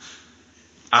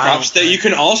 Crops that you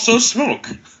can also smoke.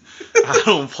 I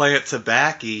don't plant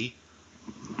tobacco.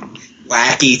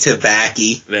 Wacky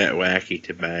tobacco. That wacky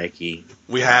tobacco.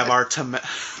 We have our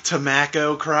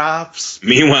tobacco crops.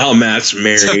 Meanwhile, Matt's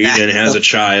married and has a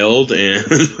child. And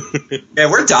yeah,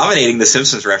 we're dominating the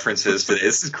Simpsons references today.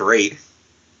 This is great.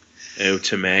 Oh,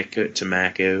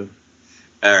 tobacco.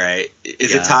 All right.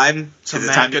 Is it time?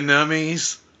 Tobacco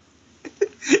nummies.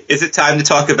 Is it time to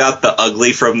talk about the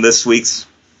ugly from this week's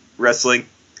wrestling?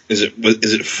 Is it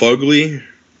fugly?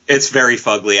 It's very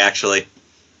fugly, actually.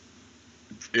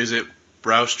 Is it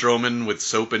Braun Strowman with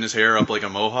soap in his hair up like a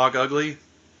mohawk ugly?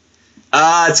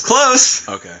 It's close.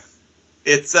 Okay.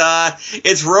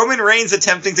 It's Roman Reigns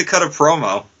attempting to cut a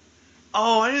promo.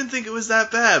 Oh, I didn't think it was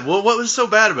that bad. Well, what was so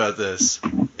bad about this?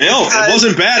 No, it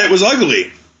wasn't bad. It was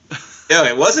ugly. No,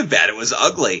 it wasn't bad. It was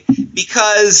ugly.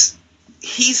 Because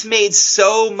he's made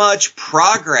so much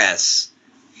progress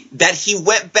that he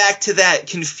went back to that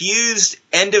confused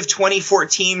end of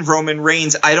 2014 Roman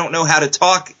Reigns, I don't know how to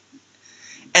talk,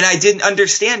 and I didn't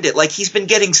understand it. Like, he's been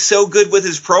getting so good with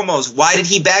his promos. Why did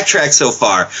he backtrack so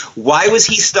far? Why was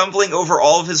he stumbling over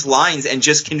all of his lines and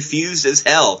just confused as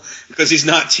hell? Because he's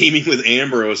not teaming with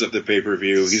Ambrose at the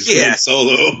pay-per-view. He's going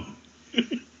solo.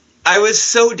 I was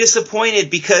so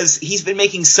disappointed because he's been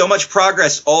making so much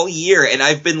progress all year, and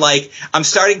I've been like, I'm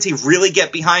starting to really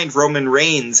get behind Roman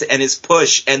Reigns and his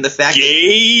push and the fact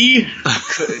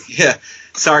that... Yeah.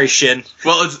 Sorry, Shin.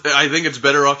 Well, I think it's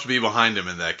better off to be behind him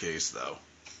in that case, though.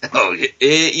 Oh,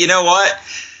 you know what?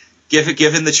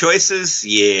 Given the choices,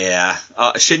 yeah.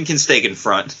 Shin can stay in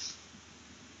front.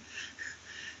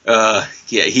 Yeah,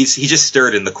 he just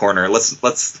stirred in the corner.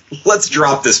 Let's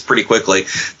drop this pretty quickly.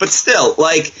 But still,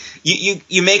 like,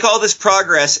 you make all this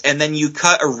progress and then you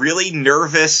cut a really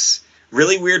nervous,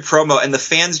 really weird promo and the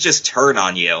fans just turn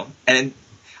on you. And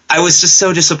I was just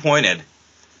so disappointed.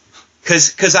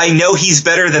 Cause I know he's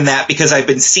better than that because I've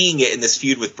been seeing it in this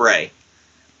feud with Bray.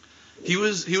 He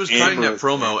was cutting that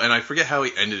promo, and I forget how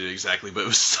he ended it exactly, but it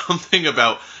was something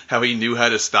about how he knew how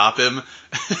to stop him.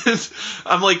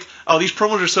 I'm like, oh, these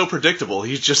promos are so predictable.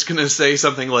 He's just going to say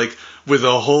something like, with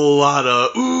a whole lot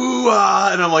of ooh,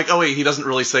 ah, and I'm like, oh, wait, he doesn't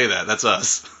really say that. That's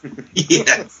us.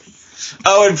 Yeah.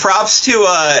 Oh, and props to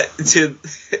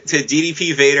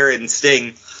DDP, Vader, and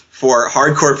Sting for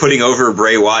hardcore putting over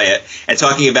Bray Wyatt and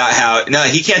talking about how no,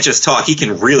 he can't just talk; he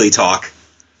can really talk.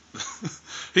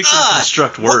 He can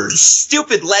construct words. These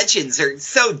stupid legends are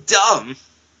so dumb.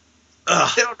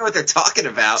 They don't know what they're talking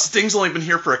about. Sting's only been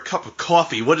here for a cup of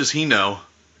coffee. What does he know?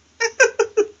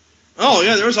 Oh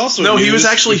yeah, there was also no. news. He was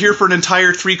actually here for an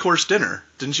entire 3-course dinner.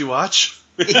 Didn't you watch?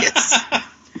 Yes.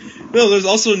 No, there's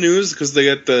also news because they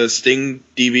got the Sting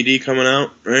DVD coming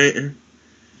out, right?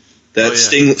 That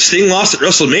Sting lost at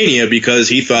WrestleMania because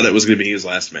he thought it was going to be his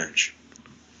last match.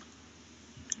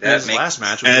 His last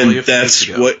match was only a few weeks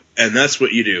ago. That's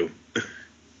what you do.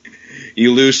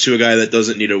 You lose to a guy that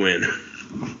doesn't need a win.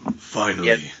 Finally.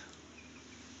 Yep.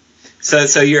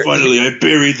 So you're finally. I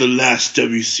buried the last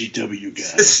WCW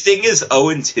guy. Sting is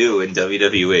 0-2 in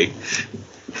WWE.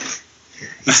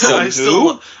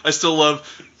 I still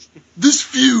love this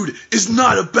feud is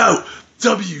not about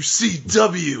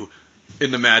WCW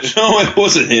in the match. No, it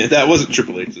wasn't him. That wasn't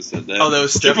Triple H that said that. Oh, that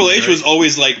was Triple Stephanie, H was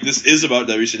always like, "This is about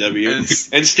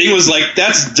WCW," and Sting was like,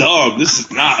 "That's dumb. This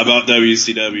is not about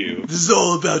WCW. This is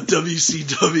all about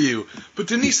WCW." But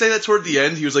didn't he say that toward the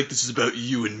end? He was like, "This is about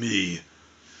you and me."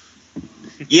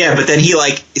 Yeah, but then he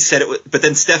said it. But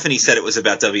then Stephanie said it was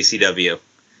about WCW,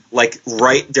 like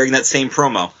right during that same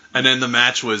promo. And then the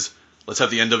match was, let's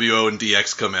have the NWO and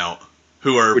DX come out,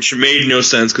 which made no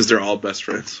sense because they're all best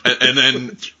friends. And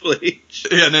then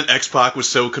and then X-Pac was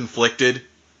so conflicted.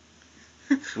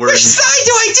 Which side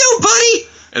do I do, buddy?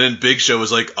 And then Big Show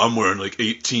was like, I'm wearing like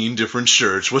 18 different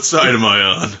shirts. What side am I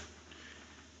on?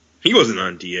 He wasn't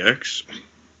on DX.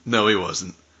 No, he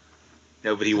wasn't.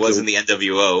 No, but he was in the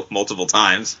NWO multiple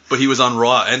times. But he was on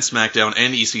Raw and SmackDown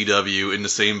and ECW in the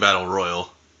same Battle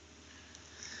Royal.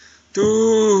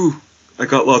 Ooh, I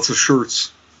got lots of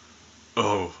shirts.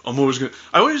 Oh, I'm always gonna.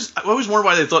 I always wonder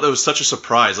why they thought that was such a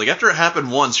surprise. Like after it happened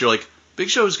once, you're like, Big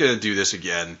Show's gonna do this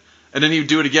again, and then you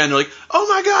do it again. You're like, oh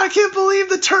my god, I can't believe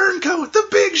the turncoat, the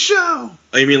Big Show.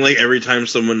 I mean, like every time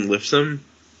someone lifts him.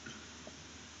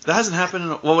 That hasn't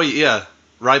happened. Well, wait, yeah,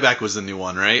 Ryback was the new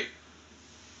one, right?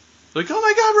 Like, oh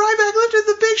my god, Ryback lifted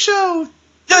the Big Show.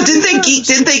 No,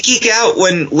 didn't they geek out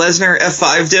when Lesnar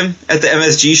F5'd him at the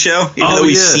MSG show? Even though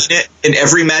we've seen it in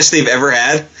every match they've ever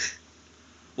had.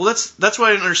 Well, that's why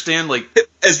I didn't understand. Like,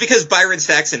 it's because Byron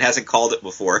Saxton hasn't called it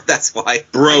before. That's why.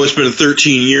 Bro, it's been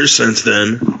 13 years since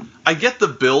then. I get the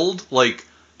build. Like,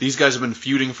 these guys have been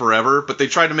feuding forever, but they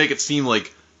tried to make it seem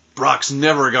like Brock's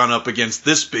never gone up against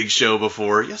this Big Show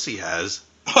before. Yes, he has.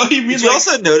 Oh, you mean Did you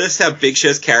also notice how Big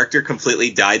Show's character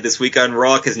completely died this week on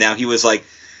Raw? Because now he was like,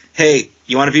 hey,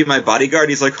 you want to be my bodyguard?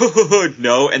 He's like,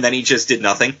 no, and then he just did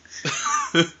nothing.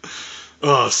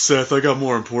 Oh, Seth, I got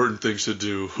more important things to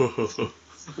do.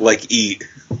 Like eat.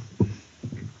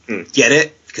 Get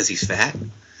it? Because he's fat?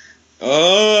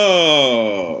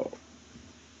 Oh.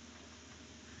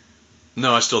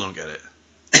 No, I still don't get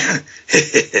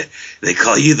it. They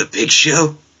call you the Big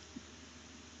Show?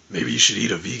 Maybe you should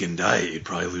eat a vegan diet. You'd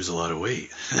probably lose a lot of weight.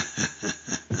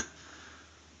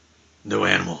 No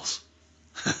animals.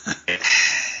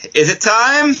 Is it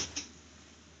time?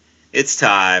 It's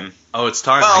time. Oh, it's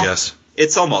time, well, I guess.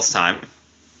 It's almost time.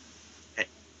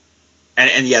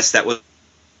 And yes, that was...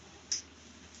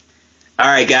 All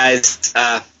right, guys.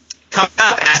 Coming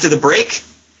up after the break,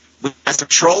 we got some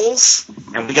trolls,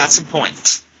 and we got some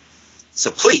points. So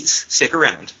please, stick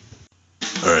around.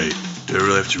 All right. Do I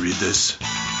really have to read this?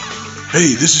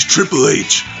 Hey, this is Triple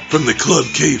H from the Club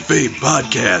Kayfabe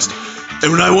podcast.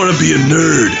 And when I want to be a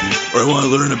nerd, or I want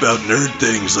to learn about nerd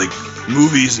things like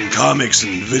movies and comics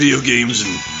and video games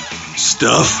and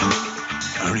stuff,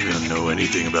 I don't even know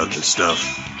anything about this stuff.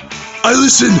 I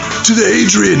listen to the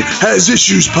Adrian Has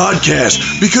Issues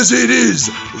podcast because it is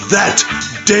that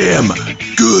damn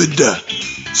good.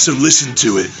 So listen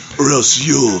to it, or else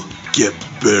you'll get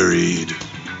buried.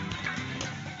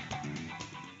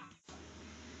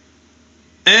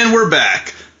 And we're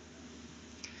back.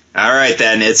 All right,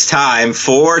 then. It's time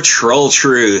for Troll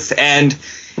Truth. And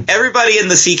everybody in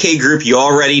the CK group, you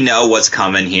already know what's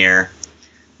coming here.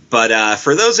 But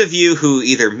for those of you who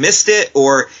either missed it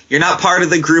or you're not part of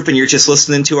the group and you're just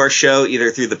listening to our show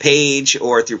either through the page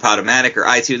or through Podomatic or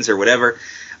iTunes or whatever,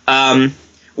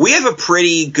 we have a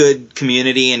pretty good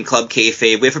community in Club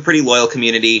Kayfabe. We have a pretty loyal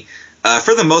community.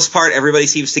 For the most part, everybody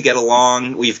seems to get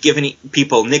along. We've given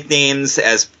people nicknames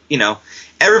as, you know,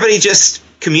 everybody just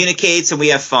communicates and we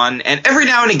have fun. And every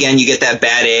now and again, you get that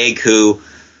bad egg who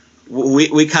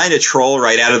we kind of troll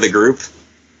right out of the group.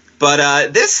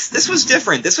 But this was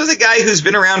different. This was a guy who's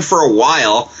been around for a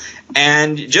while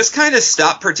and just kind of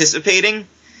stopped participating.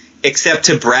 except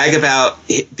to brag about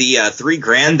the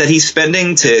 $3,000 that he's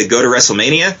spending to go to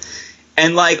WrestleMania.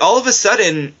 And like all of a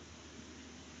sudden,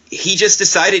 he just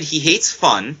decided he hates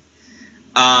fun.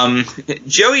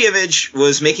 Joey Image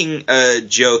was making a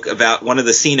joke about one of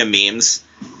the Cena memes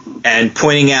and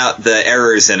pointing out the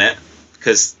errors in it,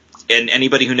 and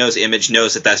anybody who knows Image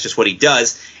knows that that's just what he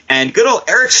does. And good old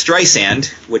Eric Streisand,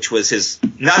 which was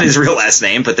not his real last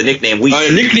name, but the nickname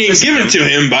nickname given to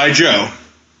him by Joe.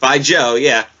 By Joe,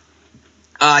 yeah.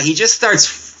 He just starts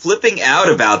flipping out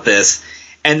about this,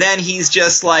 and then he's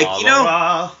just like,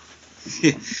 and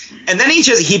then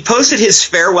he posted his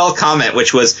farewell comment,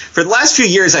 which was, for the last few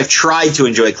years I've tried to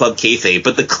enjoy Club Kayfabe,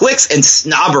 but the cliques and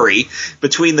snobbery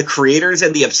between the creators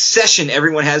and the obsession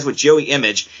everyone has with Joey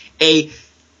Image, a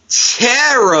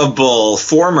terrible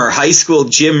former high school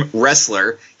gym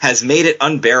wrestler, has made it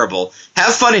unbearable.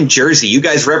 Have fun in Jersey. You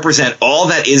guys represent all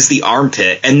that is the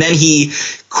armpit. And then he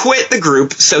quit the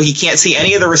group so he can't see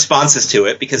any of the responses to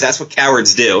it, because that's what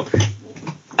cowards do.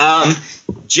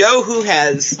 Joe, who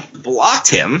has blocked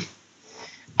him,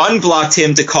 unblocked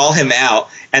him to call him out,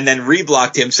 and then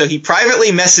reblocked him. So he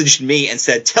privately messaged me and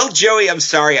said, "Tell Joey I'm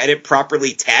sorry I didn't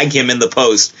properly tag him in the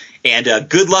post, and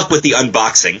good luck with the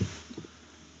unboxing."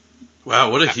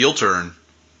 Wow, what a heel turn.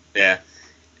 Yeah.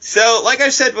 So, like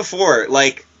I've said before,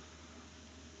 like,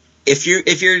 if you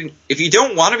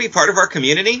don't want to be part of our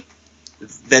community,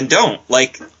 then don't.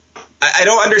 Like, I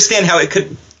don't understand how it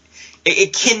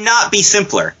cannot be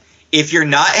simpler. If you're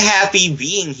not happy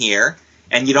being here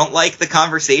and you don't like the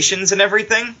conversations and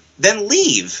everything, then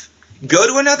leave. Go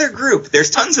to another group. There's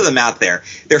tons of them out there.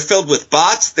 They're filled with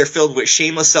bots. They're filled with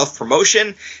shameless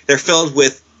self-promotion. They're filled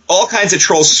with all kinds of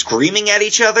trolls screaming at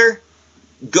each other.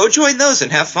 Go join those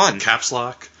and have fun. Caps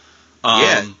lock.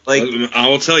 Yeah, like, I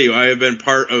will tell you, I have been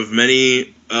part of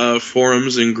many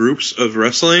forums and groups of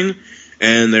wrestling,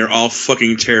 and they're all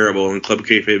fucking terrible, and Club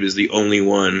Kayfabe is the only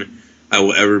one I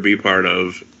will ever be part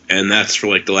of, and that's for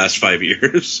like the last 5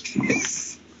 years.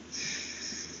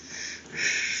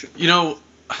 You know,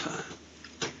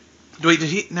 wait,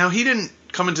 he didn't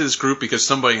come into this group because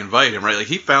somebody invited him, right? Like,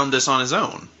 he found this on his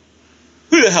own.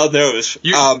 Who the hell knows?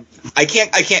 I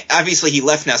can't, obviously he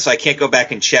left now, so I can't go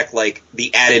back and check, like,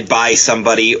 the added by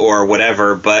somebody or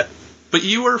whatever, but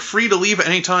you are free to leave at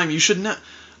any time. You should not,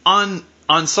 on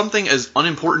something as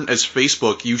unimportant as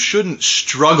Facebook, you shouldn't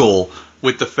struggle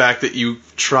with the fact that you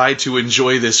tried to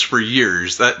enjoy this for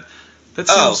years. That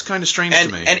seems kind of strange to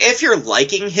me. And if you're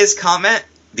liking his comment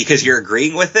because you're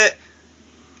agreeing with it,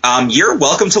 you're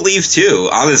welcome to leave too,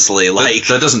 honestly. Like,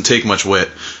 that doesn't take much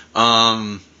wit.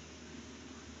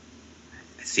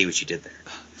 See what you did there.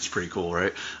 It's pretty cool,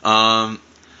 right?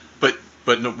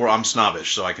 But no, well, I'm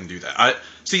snobbish, so I can do that. I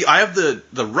have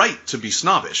the right to be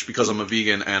snobbish because I'm a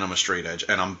vegan and I'm a straight edge,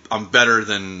 and I'm better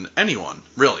than anyone,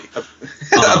 really.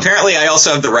 Apparently, I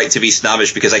also have the right to be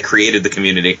snobbish because I created the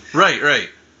community. Right.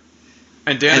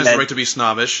 And Dan has the right to be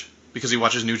snobbish because he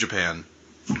watches New Japan.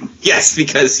 Yes,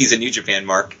 because he's a New Japan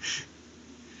mark.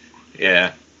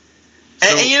 Yeah. So,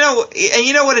 and you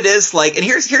know what it is like, and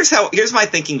here's my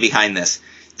thinking behind this.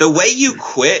 The way you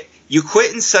quit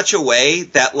in such a way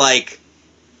that, like,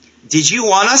 did you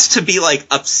want us to be, like,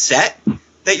 upset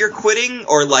that you're quitting,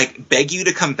 or, like, beg you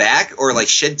to come back, or, like,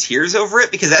 shed tears over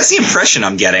it? Because that's the impression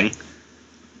I'm getting.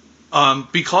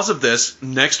 Because of this,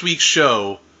 next week's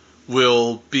show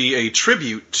will be a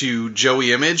tribute to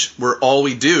Joey Image, where all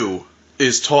we do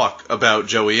is talk about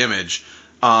Joey Image.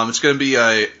 It's going to be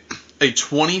a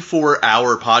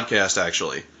 24-hour podcast,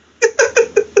 actually.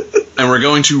 And we're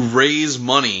going to raise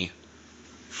money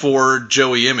for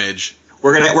Joey Image.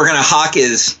 We're gonna hawk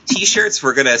his T-shirts.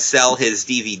 We're gonna sell his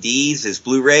DVDs, his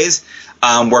Blu-rays.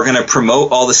 We're gonna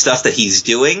promote all the stuff that he's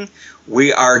doing.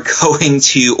 We are going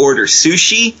to order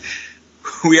sushi.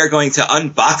 We are going to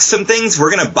unbox some things.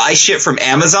 We're gonna buy shit from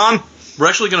Amazon. We're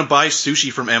actually gonna buy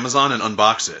sushi from Amazon and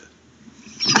unbox it.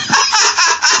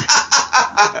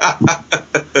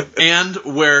 And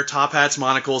wear top hats,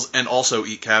 monocles, and also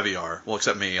eat caviar. Well,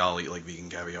 except me, I'll eat like vegan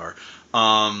caviar.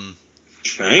 I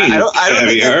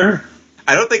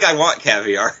don't think I want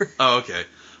caviar. Oh, okay.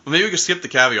 Well, maybe we could skip the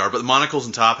caviar, but the monocles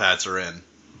and top hats are in.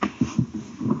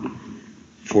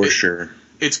 For sure.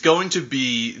 It's going to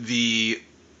be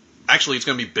Actually, it's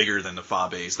going to be bigger than the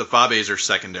Fabes. The Fabes are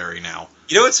secondary now.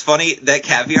 You know what's funny? That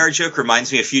caviar joke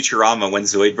reminds me of Futurama when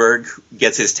Zoidberg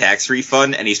gets his tax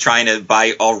refund and he's trying to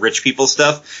buy all rich people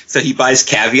stuff. So he buys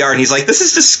caviar and he's like, this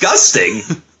is disgusting.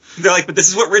 They're like, but this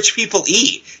is what rich people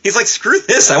eat. He's like, screw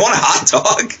this. I want a hot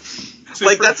dog.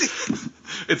 Like, that's...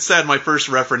 It's sad. My first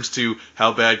reference to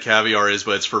how bad caviar is,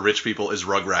 but it's for rich people, is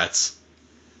Rugrats.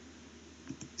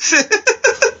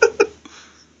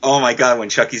 Oh my god, when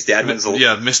Chucky's dad wins the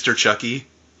Yeah, Mr. Chucky.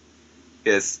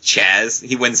 is Chaz.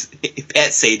 He wins.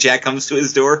 Pat Sajak comes to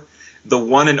his door. The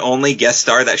one and only guest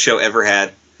star that show ever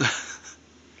had. You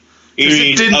Because it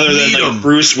mean didn't other than need like him.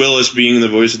 Bruce Willis being the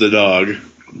voice of the dog?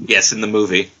 Yes, in the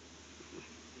movie.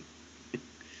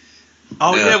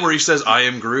 Oh, Yeah. yeah, where he says, I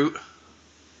am Groot.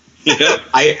 Yeah.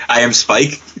 I am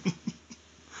Spike.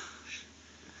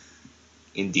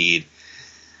 Indeed.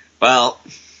 Well,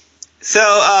 so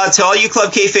to all you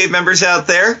Club Kayfabe members out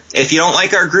there, if you don't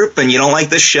like our group and you don't like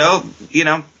this show, you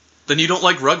know, Then you don't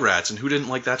like Rugrats, and who didn't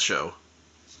like that show?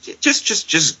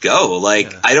 just go.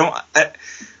 Like Yeah.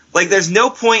 like there's no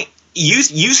point you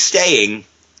staying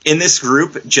in this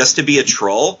group just to be a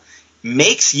troll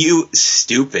makes you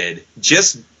stupid.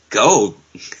 Just go.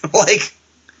 Like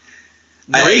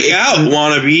Break out,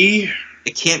 wannabe.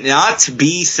 It can't not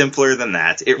be simpler than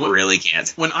that. It really can't.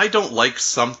 When I don't like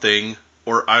something,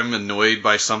 or I'm annoyed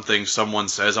by something someone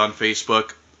says on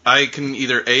Facebook, I can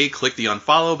either A, click the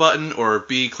unfollow button, or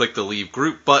B, click the leave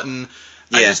group button.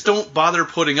 I Yeah. just don't bother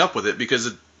putting up with it,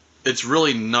 because it's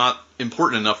really not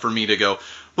important enough for me to go,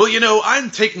 well, you know,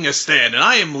 I'm taking a stand, and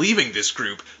I am leaving this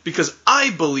group, because I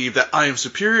believe that I am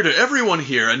superior to everyone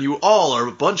here, and you all are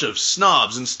a bunch of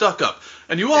snobs and stuck-up,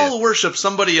 and you all worship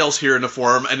somebody else here in the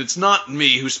forum, and it's not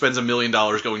me who spends $1 million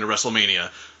going to WrestleMania.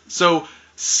 So,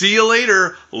 see you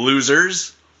later,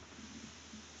 losers.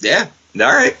 Yeah. All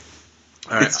right.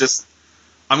 All right, It's just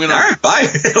I'm gonna. all right. Bye.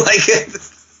 Like.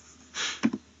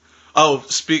 Oh,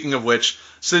 speaking of which,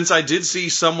 since I did see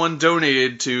someone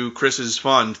donated to Chris's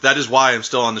fund, that is why I'm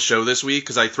still on the show this week,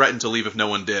 because I threatened to leave if no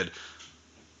one did.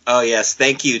 Oh yes,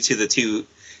 thank you to the two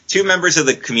members of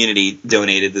the community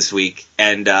donated this week,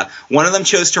 and one of them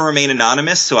chose to remain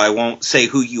anonymous, so I won't say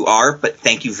who you are, but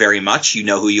thank you very much. You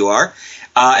know who you are.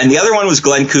 And the other one was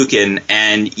Glenn Kukin,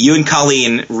 and you and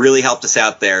Colleen really helped us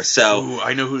out there. So Ooh,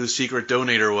 I know who the secret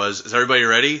donator was. Is everybody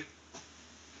ready?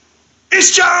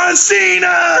 It's John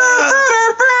Cena!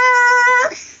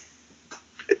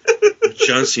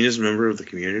 John Cena's a member of the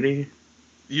community?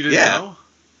 You didn't Yeah. know?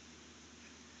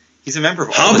 he's a member of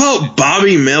all How this. about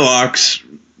Bobby Millock's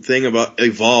thing about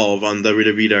Evolve on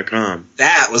WWE.com?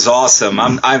 That was awesome.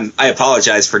 I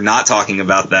apologize for not talking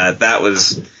about that. That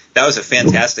was a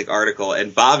fantastic article.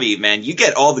 And Bobby, man, you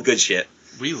get all the good shit.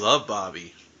 We love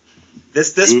Bobby.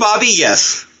 This Bobby,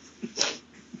 yes.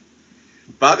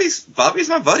 Bobby's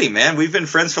my buddy, man. We've been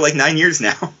friends for like 9 years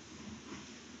now.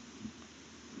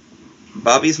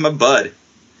 Bobby's my bud.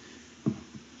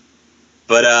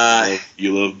 But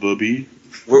You love Bobby?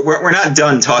 we're not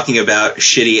done talking about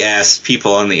shitty ass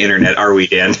people on the internet, are we,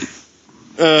 Dan?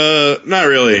 Not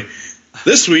really.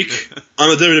 This week, on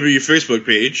the WWE Facebook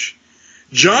page,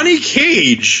 Johnny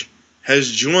Cage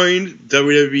has joined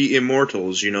WWE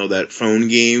Immortals. You know, that phone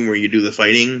game where you do the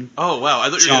fighting? Oh, wow. I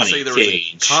thought you were going to Johnny say there was a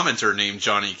Cage. commenter named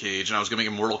Johnny Cage, and I was going to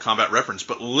make a Mortal Kombat reference,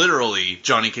 but literally,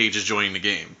 Johnny Cage is joining the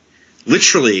game.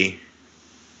 Literally,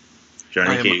 Johnny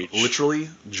I am Cage. literally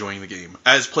joining the game,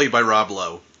 as played by Rob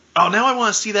Lowe. Oh, now I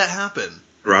want to see that happen.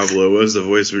 Rob Lowe was the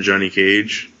voice of Johnny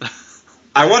Cage.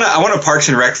 I want a Parks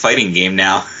and Rec fighting game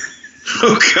now.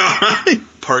 Oh, God.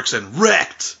 Parks and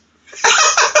Wrecked.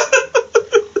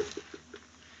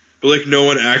 But, like, no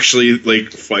one actually,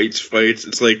 like, fights.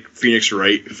 It's like Phoenix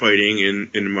Wright fighting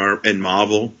in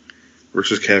Marvel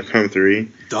versus Capcom 3.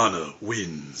 Donna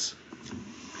wins.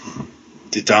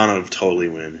 Did Donna totally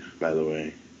win, by the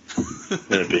way.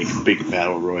 Been a big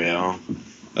battle royale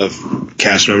of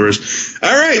cast members.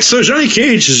 Alright, so Johnny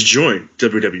Cage has joined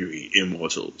WWE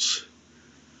Immortals.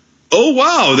 Oh,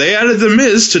 wow, they added The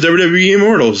Miz to WWE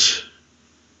Immortals.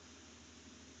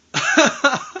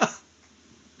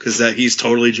 Because he's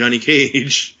totally Johnny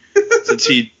Cage. Since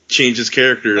he changed his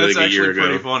character That's like a year actually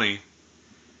pretty ago. funny.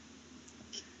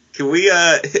 Can we?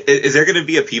 Is there going to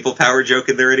be a people power joke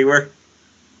in there anywhere?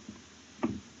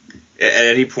 At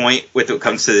any point, with it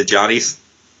comes to the Johnnies?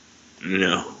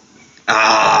 No.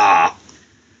 Ah,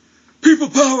 people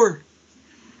power.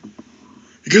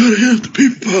 You gotta have the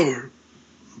people power.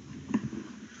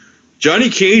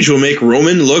 Johnny Cage will make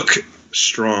Roman look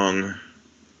strong.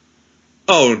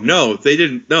 Oh, no, they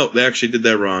didn't. No, they actually did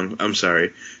that wrong. I'm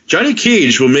sorry. Johnny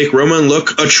Cage will make Roman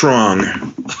look a trong.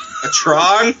 A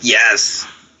Trong? Yes.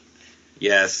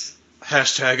 Yes.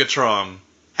 Hashtag a Trong.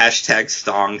 Hashtag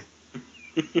Stong.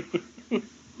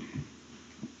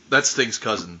 That's Sting's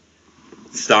cousin.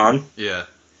 Stong? Yeah.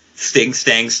 Sting,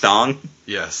 Stang, Stong?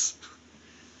 Yes.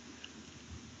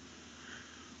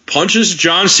 Punches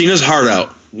John Cena's heart out.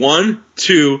 1,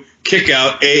 2, kick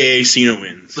out, AA, Cena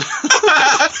wins.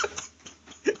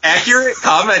 Accurate?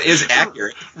 Comment is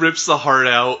accurate. Rips the heart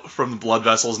out from the blood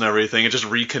vessels and everything. It just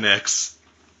reconnects.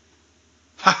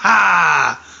 Ha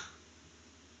ha!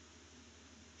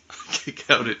 Kick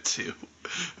out at 2.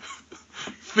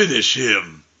 Finish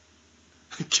him.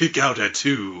 Kick out at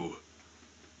 2.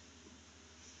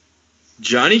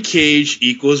 Johnny Cage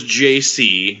equals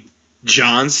JC.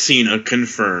 John Cena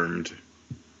confirmed.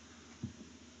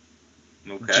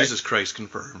 Okay. Jesus Christ,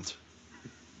 confirmed.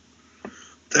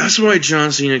 That's why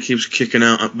John Cena keeps kicking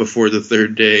out before the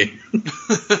third day.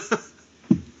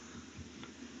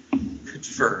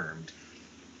 Confirmed.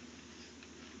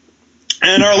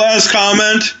 And our last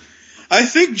comment. I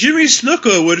think Jimmy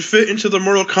Snuka would fit into the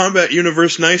Mortal Kombat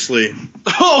universe nicely.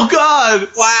 Oh, God!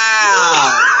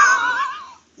 Wow!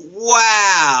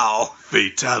 Wow!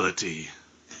 Fatality.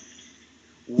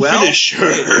 Well Finish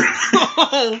her.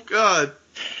 Oh, God.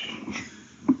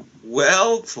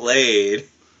 Well played.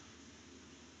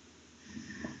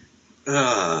 Jimmy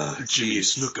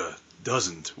jeez. Snuka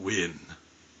doesn't win.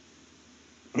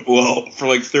 Well, for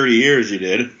like 30 years he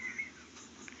did.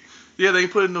 Yeah, they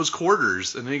put in those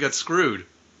quarters, and then he got screwed.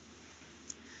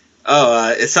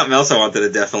 Oh, it's something else I wanted to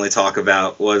definitely talk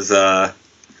about was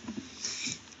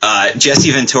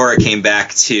Jesse Ventura came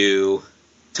back to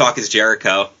Talk Is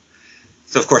Jericho.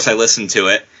 So, of course, I listened to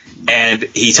it. And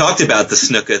he talked about the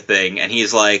Snuka thing, and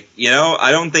he's like,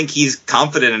 I don't think he's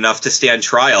confident enough to stand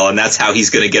trial, and that's how he's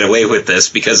going to get away with this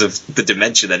because of the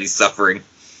dementia that he's suffering.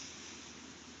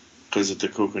 Because of the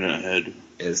coconut head.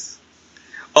 Is.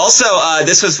 Also,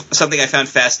 this was something I found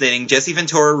fascinating. Jesse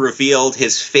Ventura revealed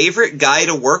his favorite guy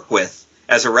to work with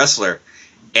as a wrestler.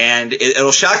 And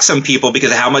it'll shock some people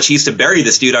because of how much he used to bury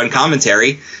this dude on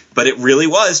commentary, but it really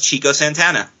was Chico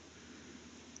Santana.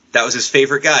 That was his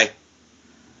favorite guy.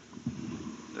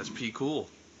 That's pretty cool.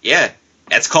 Yeah,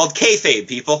 that's called kayfabe,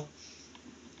 people.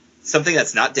 Something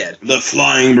that's not dead. The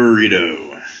flying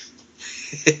burrito.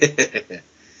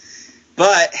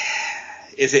 But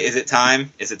is it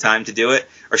time? Is it time to do it,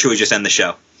 or should we just end the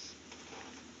show?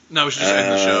 No, we should just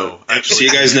end the show. Actually, See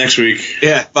you guys next week.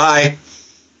 Yeah, bye.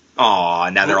 Aw,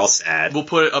 now they're all sad. We'll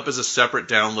put it up as a separate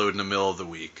download in the middle of the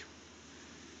week.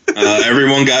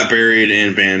 Everyone got buried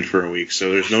and banned for a week,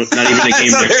 so there's not even a game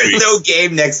so next there's week. no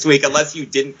game next week unless you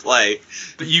didn't play.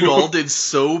 But you all did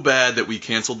so bad that we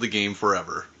canceled the game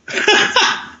forever.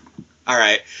 All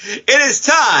right, it is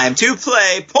time to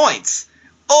play points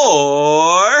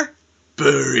or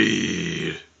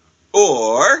Buried.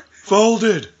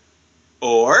 Folded.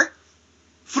 Or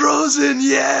Frozen,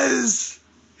 yes.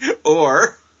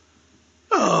 Or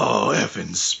Oh,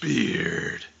 effing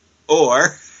speared.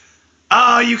 Or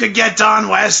Oh, you could get Don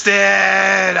Wested.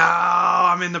 Oh,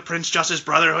 I'm in the Prince Justice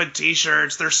Brotherhood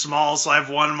t-shirts. They're small, so I have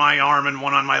one on my arm and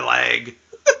one on my leg.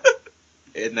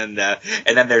 and then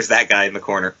there's that guy in the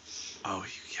corner. Oh, you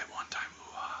can get one time,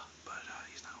 but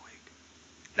he's not awake.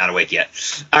 Not awake yet.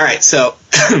 All right, so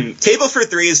Table for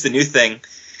Three is the new thing,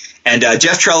 and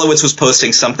Jeff Trelowitz was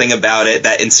posting something about it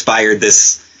that inspired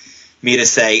me to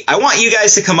say, I want you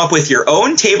guys to come up with your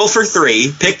own Table for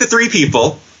Three, pick the 3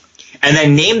 people, and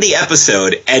then name the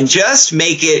episode, and just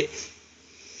make it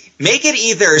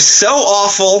either so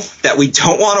awful that we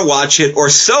don't want to watch it, or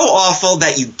so awful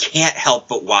that you can't help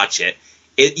but watch it.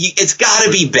 It's got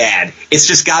to be bad. It's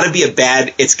just got to be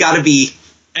it's got to be...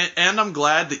 And I'm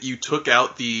glad that you took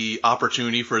out the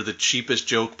opportunity for the cheapest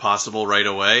joke possible right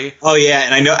away. Oh, yeah,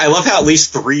 and I love how at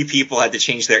least 3 people had to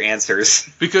change their answers.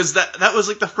 Because that was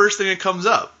like the first thing that comes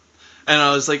up. And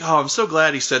I was like, oh, I'm so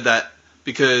glad he said that,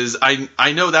 because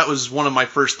I know that was one of my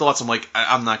first thoughts. I'm like,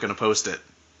 I'm not going to post it.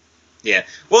 Yeah.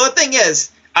 Well, the thing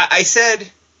is, I said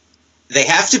they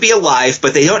have to be alive,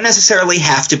 but they don't necessarily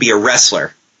have to be a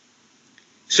wrestler.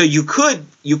 So you could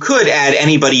add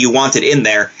anybody you wanted in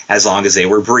there as long as they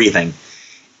were breathing.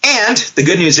 And the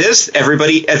good news is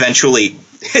everybody eventually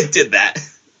did that.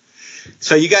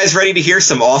 So you guys ready to hear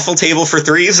some awful Table for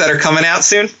Threes that are coming out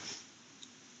soon?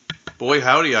 Boy,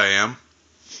 howdy I am.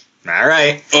 All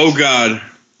right. Oh, God.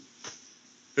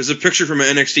 There's a picture from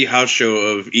an NXT house show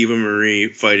of Eva Marie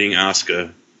fighting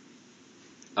Asuka.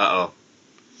 Uh-oh.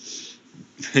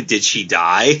 Did she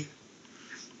die?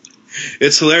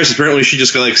 It's hilarious. Apparently she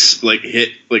just got like hit,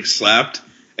 like slapped,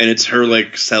 and it's her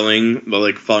like selling, but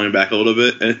like falling back a little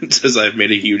bit, and it says, I've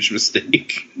made a huge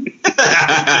mistake.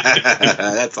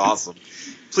 That's awesome.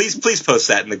 Please post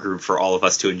that in the group for all of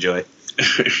us to enjoy.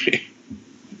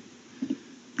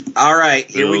 All right,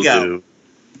 here we go.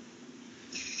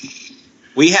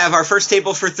 We have our first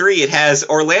Table for Three. It has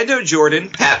Orlando Jordan,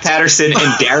 Pat Patterson,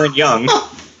 and Darren Young,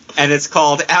 and it's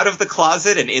called Out of the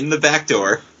Closet and In the Back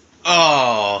Door.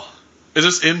 Oh. Is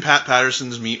this in Pat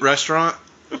Patterson's meat restaurant?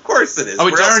 Of course it is.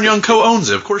 Darren Young co-owns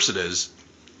it. Of course it is.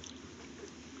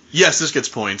 Yes, this gets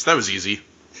points. That was easy.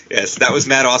 Yes, that was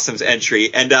Matt Awesome's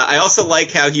entry. And I also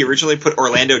like how he originally put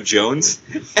Orlando Jones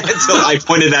until I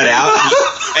pointed that out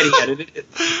and he edited it.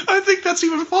 I think that's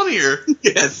even funnier.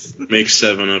 Yes. Make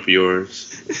 7-Up yours.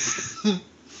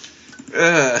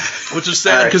 Which is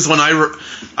sad because when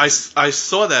I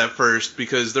saw that first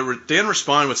because Dan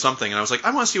responded with something and I was like,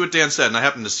 I want to see what Dan said, and I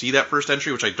happened to see that first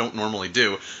entry, which I don't normally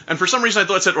do, and for some reason I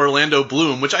thought it said Orlando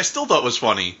Bloom, which I still thought was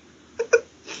funny.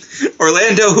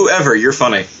 Orlando whoever, you're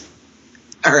funny.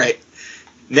 All right.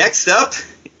 Next up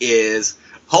is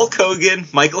Hulk Hogan,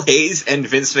 Michael Hayes, and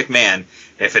Vince McMahon.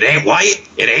 If it ain't white,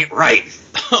 it ain't right.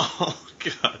 Oh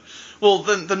God. Well,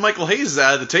 then Michael Hayes is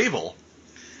out of the table.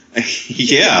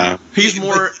 Yeah. He's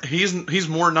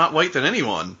more not white than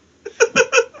anyone.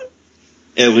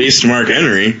 At least Mark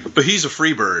Henry. But he's a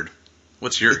free bird.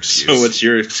 What's your excuse? So what's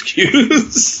your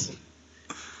excuse?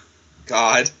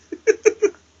 God.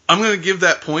 I'm going to give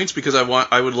that points because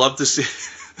I would love to see.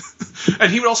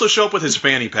 And he would also show up with his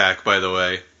fanny pack, by the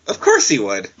way. Of course he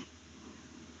would.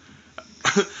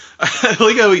 I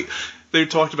like how they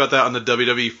talked about that on the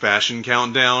WWE Fashion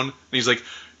Countdown, and he's like,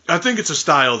 I think it's a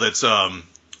style that's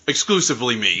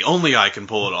exclusively me. Only I can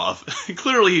pull it off.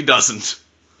 Clearly he doesn't.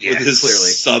 Yeah, With his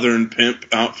clearly. Southern pimp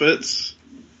outfits.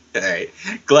 All right.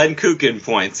 Glenn Kukin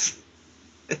points.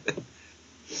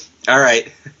 All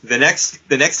right. The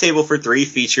next table for 3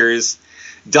 features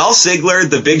Dolph Ziggler,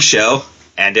 The Big Show,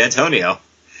 and Antonio.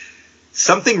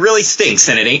 Something really stinks,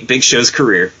 and it ain't Big Show's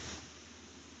career.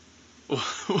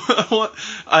 What?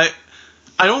 I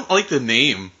don't like the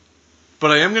name,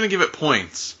 but I am going to give it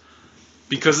points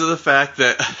because of the fact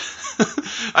that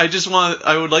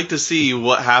I would like to see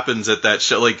what happens at that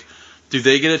show. Like, do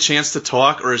they get a chance to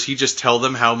talk, or does he just tell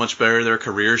them how much better their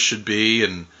careers should be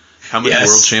and how many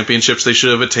world championships they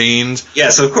should have attained?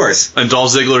 Yes, of course. And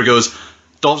Dolph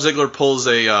Ziggler pulls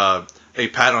a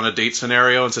pat on a date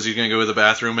scenario and says he's going to go to the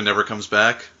bathroom and never comes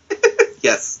back.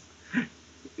 Yes.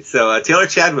 So Taylor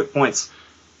Chadwick points.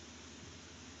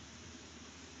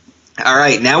 All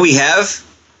right, now we have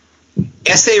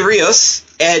S.A. Rios,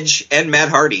 Edge, and Matt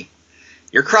Hardy.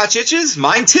 Your crotch itches?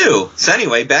 Mine too. So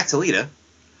anyway, back to Lita.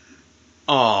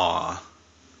 Aww.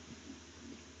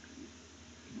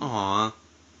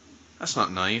 That's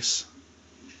not nice.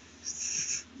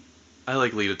 I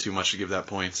like Lita too much to give that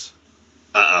points.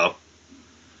 Uh-oh.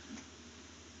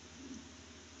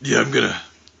 Yeah, I'm gonna...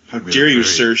 How dare you,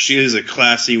 sir? She is a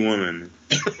classy woman.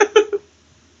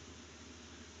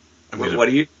 What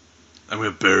do you... I'm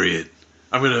gonna bury it.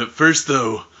 First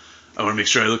though, I want to make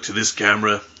sure I look to this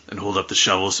camera and hold up the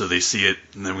shovel so they see it,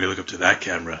 and then we're gonna look up to that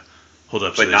camera, hold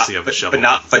up so they see I have a shovel.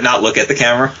 But not look at the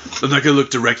camera? I'm not gonna look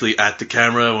directly at the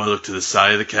camera, I want to look to the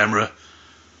side of the camera,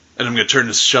 and I'm gonna turn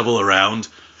this shovel around,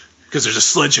 because there's a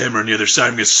sledgehammer on the other side,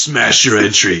 I'm gonna smash your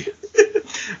entry.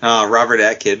 Robert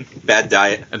Atkin, bad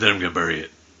diet. And then I'm gonna bury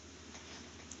it.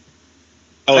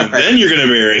 Oh, and then you're gonna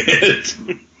marry it.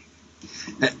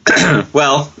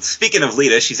 Well, speaking of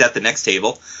Lita, she's at the next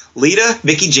table. Lita,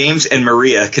 Mickie James, and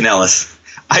Maria Kanellis.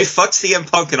 I fucked CM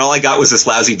Punk and all I got was this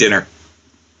lousy dinner.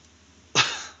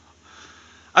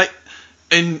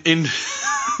 In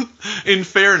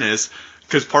fairness,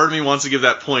 because part of me wants to give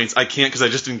that points, I can't because I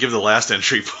just didn't give the last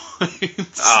entry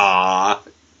points. Aww.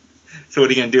 So what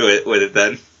are you gonna do with it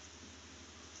then?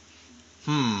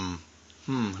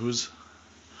 Who's...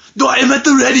 No, I am at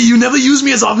the ready. You never use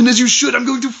me as often as you should. I'm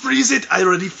going to freeze it. I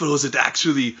already froze it,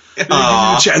 actually. I didn't give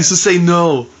you a chance to say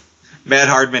no. Matt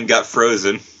Hardman got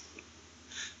frozen.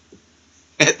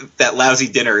 That lousy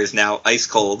dinner is now ice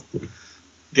cold. You're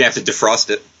gonna have to defrost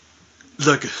it.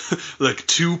 Like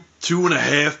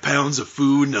 2.5 pounds of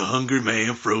food and a hungry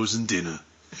man frozen dinner.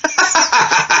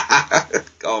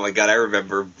 Oh my god, I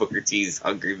remember Booker T's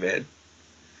Hungry Man.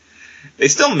 They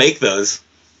still make those.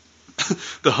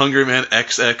 The Hungry Man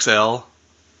XXL.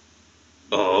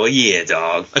 Oh yeah,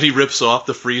 dog. And he rips off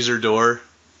the freezer door.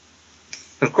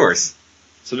 Of course.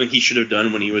 Something he should have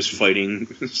done when he was fighting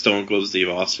Stone Cold Steve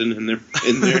Austin in there.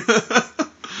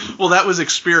 Well, that was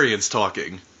experience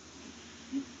talking.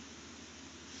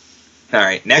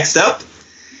 Alright, next up,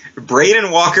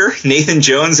 Braden Walker, Nathan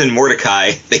Jones, and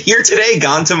Mordecai. The Here Today,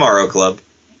 Gone Tomorrow Club.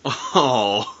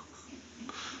 Oh.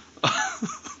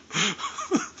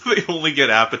 They only get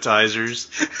appetizers.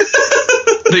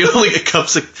 They only get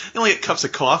cups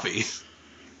of coffee.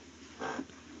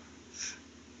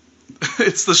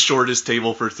 It's the shortest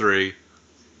table for 3.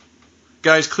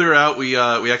 Guys, clear out. We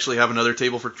actually have another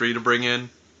table for 3 to bring in.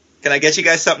 Can I get you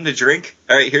guys something to drink?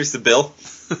 Alright, here's the bill.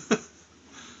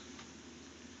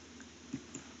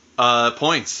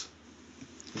 Points.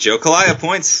 Joe Kalaya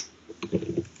points.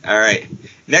 All right.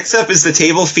 Next up is the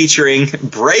table featuring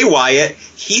Bray Wyatt,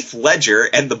 Heath Ledger,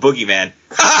 and the Boogeyman.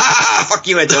 Fuck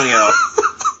you, Antonio.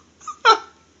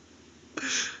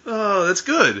 Oh, that's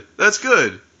good. That's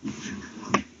good.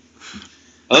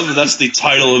 I love that that's the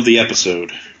title of the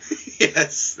episode.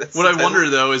 Yes. What I wonder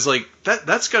though is like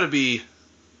that's got to be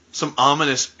some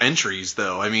ominous entries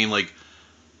though. I mean, like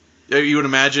you would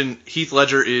imagine Heath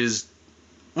Ledger is.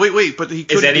 Wait, but he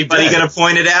is anybody going to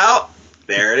point it out?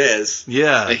 There it is.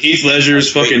 Yeah, Heath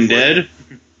Ledger's fucking dead.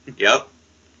 Yep.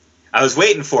 I was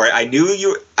waiting for it. I knew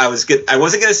you. I wasn't going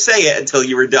to say it until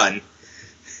you were done.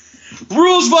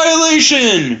 Rules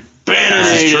violation.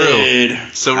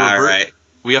 Banned. So all right.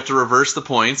 We have to reverse the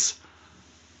points.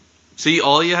 See,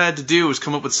 all you had to do was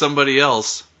come up with somebody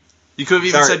else. You could have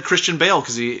even said Christian Bale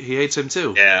because he hates him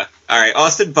too. Yeah. All right,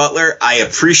 Austin Butler. I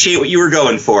appreciate what you were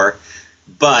going for,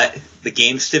 but the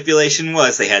game stipulation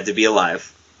was they had to be alive.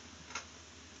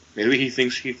 Maybe he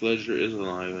thinks Heath Ledger is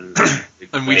alive,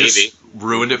 and we just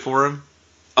ruined it for him.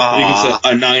 I think it's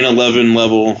a 9/11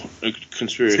 level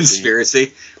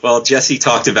conspiracy. Well, Jesse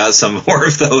talked about some more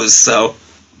of those, so.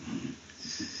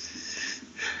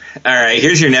 All right,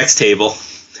 here's your next table.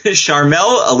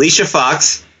 Sharmell, Alicia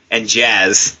Fox, and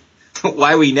Jazz.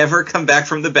 Why we never come back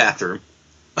from the bathroom.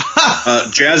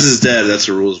 Jazz is dead. That's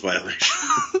a rules violation.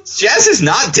 Jazz is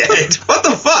not dead. What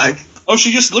the fuck? Oh,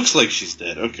 she just looks like she's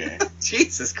dead. Okay.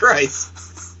 Jesus Christ.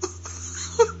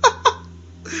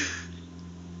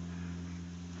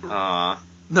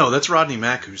 No, that's Rodney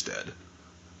Mack who's dead.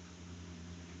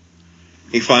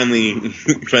 He finally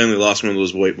lost one of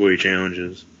those white boy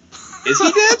challenges. Is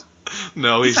he dead?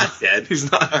 No, he's not dead. He's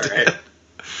not dead. Right.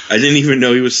 I didn't even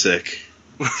know he was sick.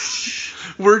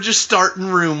 We're just starting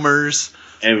rumors.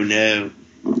 Oh no!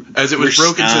 As it was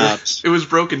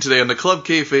broken today on the Club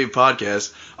Kayfabe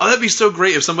podcast. Oh, that'd be so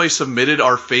great if somebody submitted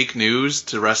our fake news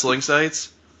to wrestling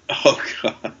sites. Oh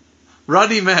god!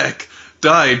 Rodney Mack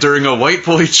died during a white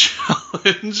boy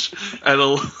challenge at a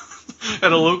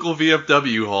local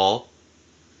VFW hall.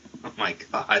 Oh my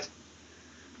god!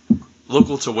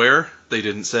 Local to where? They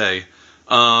didn't say.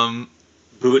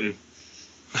 Booton.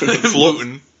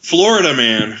 Florida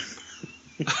man.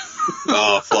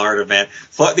 Oh, Florida man.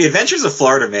 The Adventures of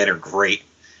Florida Man are great.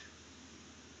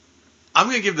 I'm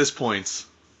going to give this points.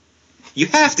 You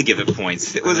have to give it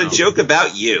points. It was a joke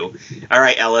about you. All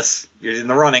right, Ellis, you're in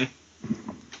the running.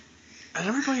 And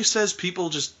everybody says people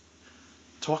just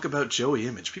talk about Joey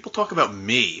Image. People talk about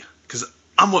me because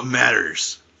I'm what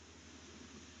matters.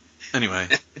 Anyway.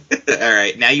 All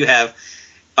right, now you have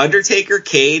Undertaker,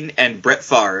 Kane, and Brett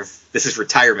Favre. This is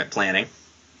retirement planning.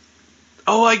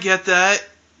 Oh, I get that.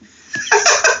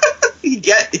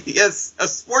 Yes, a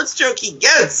sports joke he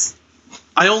gets.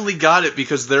 I only got it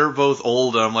because they're both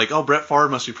old, and I'm like, oh, Brett Favre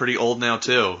must be pretty old now,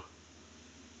 too.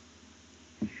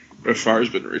 Brett Favre's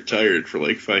been retired for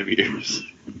like 5 years.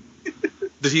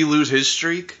 Did he lose his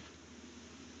streak?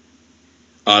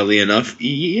 Oddly enough,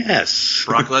 yes.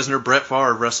 Brock Lesnar, Brett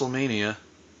Favre, WrestleMania.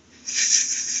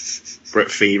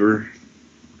 Brett Favre.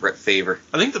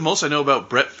 I think the most I know about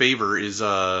Brett Favre is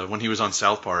when he was on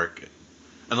South Park.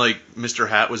 And, like, Mr.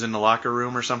 Hat was in the locker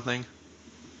room or something.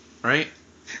 Right?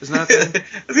 Isn't that the thing?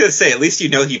 I was going to say, at least you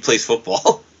know he plays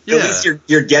football. Yeah. At least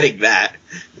you're getting that.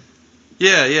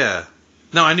 Yeah.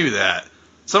 No, I knew that.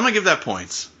 So I'm going to give that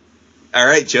points. All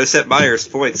right, Joseph Myers,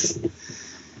 points.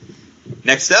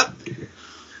 Next up,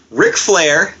 Ric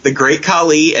Flair, the Great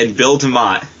Khali, and Bill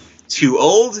DeMott. Too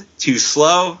old, too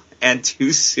slow, and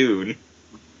too soon.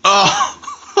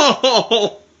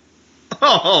 Oh,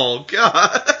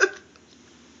 God.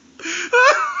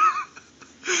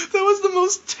 That was the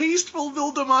most tasteful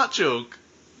Bill DeMott joke.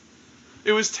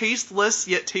 It was tasteless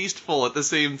yet tasteful at the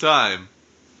same time.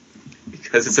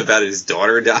 Because it's about his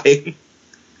daughter dying.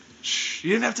 Shh, you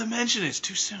didn't have to mention it. It's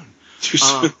too soon. Too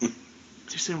soon.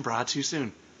 Too soon, brah. Too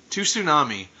soon. Too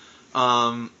tsunami.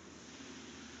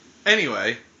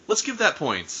 Anyway, let's give that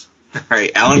points. All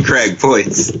right, Alan Craig,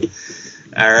 points.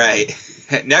 All right.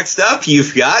 Next up,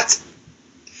 you've got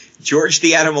George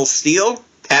the Animal Steele,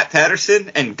 Pat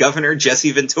Patterson, and Governor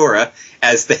Jesse Ventura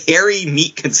as the hairy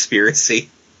meat conspiracy.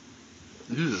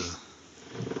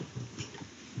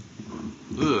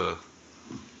 Ugh.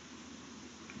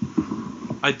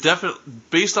 I definitely,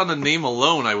 based on the name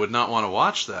alone, I would not want to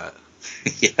watch that.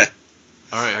 Yeah.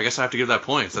 All right, I guess I have to give that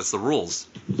points. That's the rules.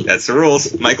 That's the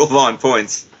rules. Michael Vaughn,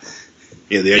 points.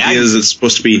 Yeah, the idea is it's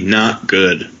supposed to be not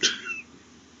good.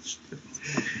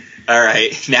 All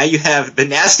right, now you have the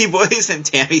Nasty Boys and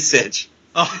Tammy Sitch.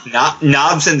 Oh.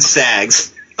 Knobs and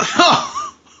Sags.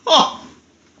 Oh,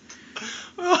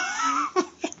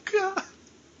 God.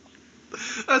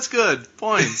 That's good.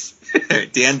 Points.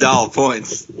 Dan Dahl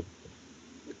points.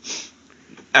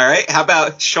 All right, how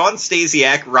about Sean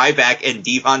Stasiak, Ryback, and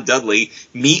Devon Dudley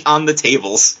meet on the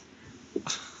tables?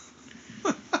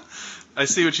 I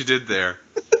see what you did there.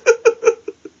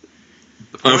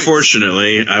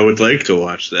 Unfortunately, I would like to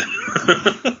watch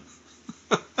that.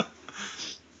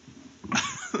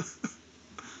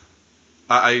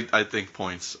 I think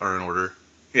points are in order.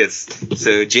 Yes.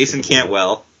 So Jason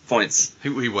Cantwell points.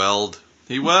 He welled.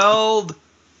 He welled.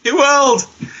 He welled.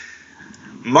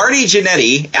 Marty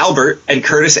Jannetty, Albert, and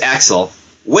Curtis Axel.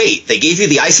 Wait, they gave you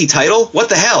the IC title? What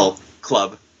the hell?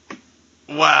 Club.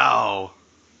 Wow.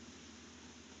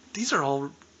 These are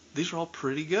all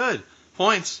pretty good.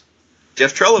 Points.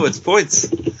 Jeff Trelowitz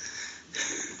points.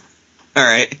 All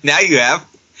right, now you have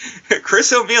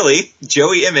Chris O'Mealy,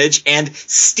 Joey Image, and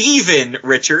Steven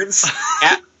Richards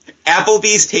at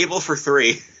Applebee's Table for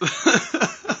 3.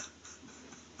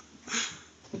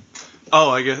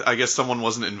 Oh, I guess someone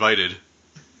wasn't invited.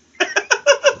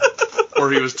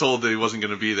 Or he was told that he wasn't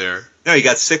going to be there. No, he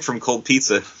got sick from cold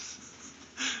pizza.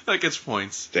 That gets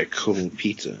points. That cold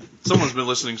pizza. Someone's been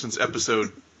listening since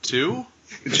episode 2?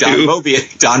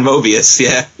 Don Mobius,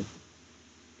 yeah.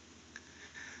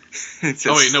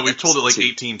 Oh wait, no, we've told it like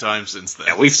 18 times since then.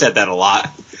 Yeah, we've said that a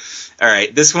lot. All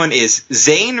right, this one is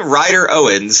Zayn Ryder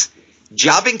Owens,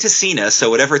 jobbing to Cena, so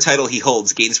whatever title he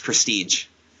holds gains prestige.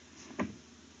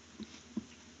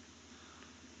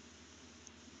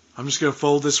 I'm just going to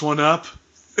fold this one up.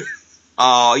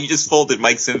 Oh, you just folded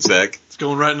Mike Simsek. It's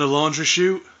going right in the laundry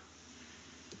chute.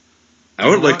 I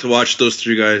would like to watch those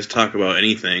three guys talk about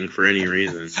anything for any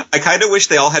reason. I kind of wish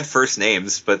they all had first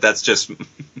names, but that's just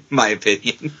my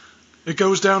opinion. It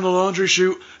goes down the laundry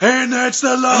chute, and that's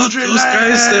the laundry Those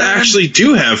guys that actually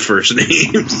do have first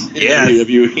names. Yeah. In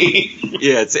WWE.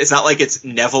 Yeah, it's not like it's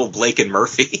Neville, Blake, and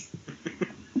Murphy.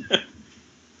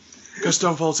 Go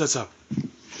Stone Cold sets up.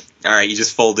 All right, you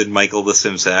just folded Michael the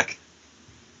Simsack.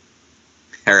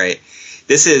 All right,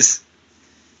 this is...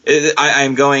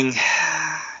 I'm going...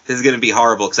 This is going to be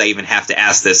horrible because I even have to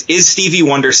ask this. Is Stevie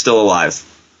Wonder still alive?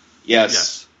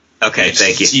 Yes. Okay,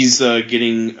 thank you. He's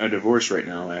getting a divorce right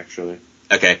now, actually.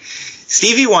 Okay.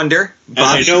 Stevie Wonder, And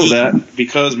I know that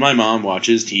because my mom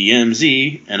watches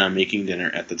TMZ, and I'm making dinner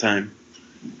at the time.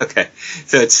 Okay.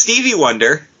 So it's Stevie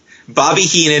Wonder, Bobby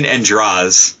Heenan, and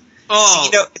Droz.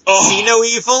 See no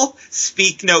evil,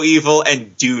 speak no evil,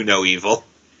 and do no evil.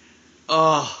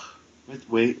 Oh.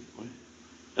 Wait.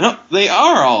 No, they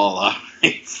are all alive.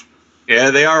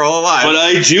 Yeah, they are all alive. But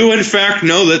I do, in fact,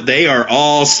 know that they are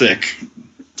all sick.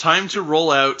 Time to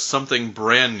roll out something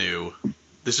brand new.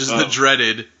 This is the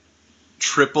dreaded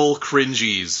triple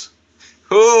cringies.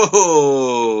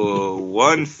 Oh,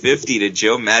 150 to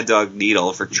Joe Mad Dog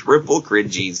Needle for triple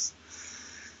cringies.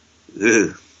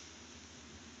 Ugh.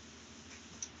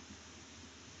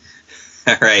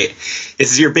 All right.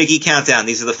 This is your biggie countdown.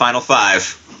 These are the final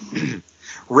 5.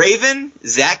 Raven,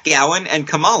 Zach Gowen, and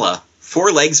Kamala.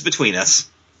 4 legs between us.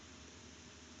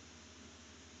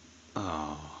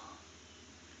 Oh.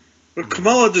 But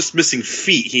Kamala just missing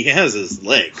feet. He has his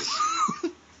legs.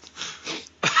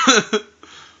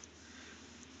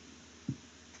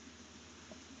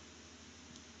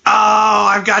 Oh,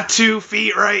 I've got 2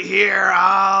 feet right here.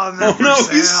 Oh, no,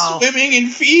 he's swimming in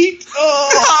feet.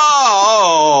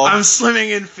 Oh. I'm swimming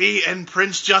in feet and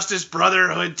Prince Justice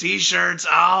Brotherhood t-shirts.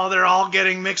 Oh, they're all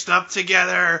getting mixed up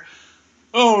together.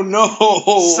 Oh, no.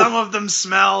 Some of them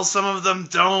smell, some of them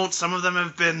don't. Some of them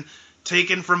have been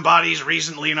taken from bodies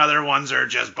recently, and other ones are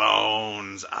just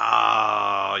bones.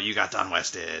 Oh, you got Don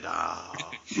Wested.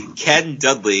 Oh. Ken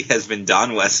Dudley has been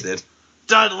Don Wested.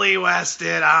 Dudley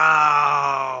Wested.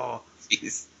 Oh.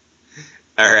 Jeez.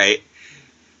 All right.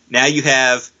 Now you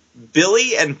have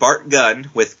Billy and Bart Gunn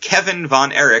with Kevin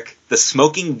Von Erich. The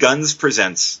Smoking Guns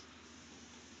presents.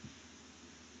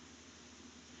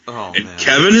 Oh, And man.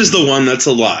 Kevin is the one that's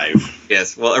alive.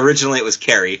 Yes. Well, originally it was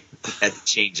Kerry. Had to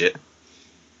change it.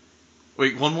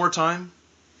 Wait, one more time?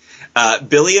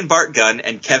 Billy and Bart Gunn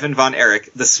and Kevin Von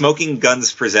Erich. The Smoking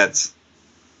Guns presents.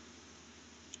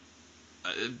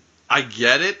 I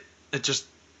get it. It just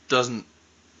doesn't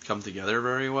come together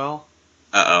very well.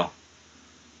 Uh-oh.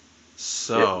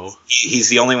 So... He's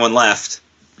the only one left.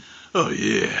 Oh,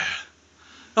 yeah.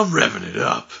 I'm revving it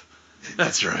up.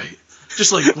 That's right.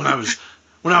 Just like when I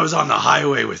was on the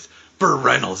highway with Burt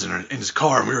Reynolds in his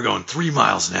car and we were going 3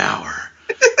 miles an hour.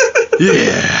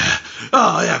 Yeah.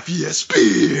 Oh, F yeah,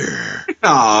 spear.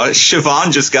 Aw,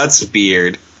 Siobhan just got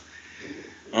speared.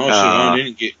 Oh, Siobhan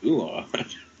didn't get ooh.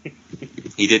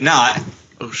 He did not.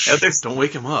 Oh, shit. Don't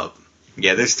wake him up.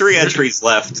 Yeah, there's 3 entries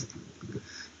left.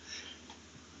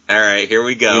 All right, here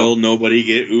we go. Will nobody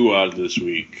get ooh this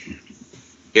week?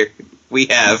 Here we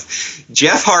have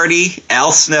Jeff Hardy,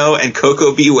 Al Snow, and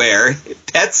Coco Beware.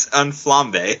 Pets on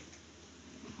flambe.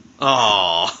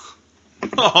 Oh.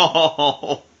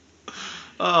 Oh.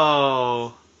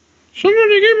 Oh.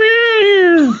 Somebody get me out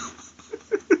of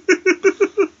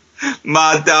here!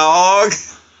 My dog.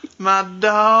 My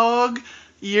dog,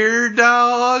 your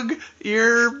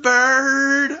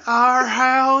bird, our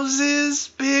houses,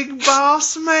 big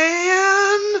boss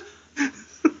man.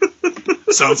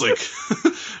 Sounds like...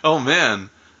 Oh, man.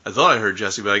 I thought I heard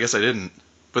Jesse, but I guess I didn't.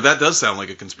 But that does sound like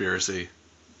a conspiracy.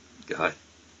 God.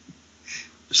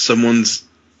 Someone's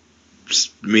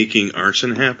making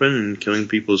arson happen and killing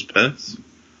people's pets?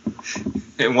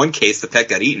 In one case, the pet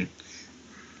got eaten.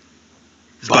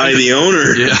 By the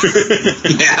owner. Yeah.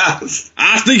 Yeah.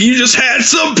 I think you just had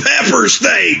some pepper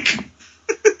steak!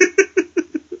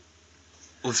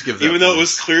 Let's give that Even though one. it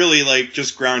was clearly like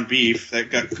just ground beef that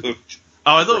got cooked.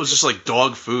 Oh, I thought it was just like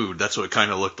dog food. That's what it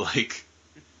kind of looked like.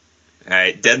 All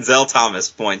right, Denzel Thomas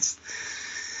points.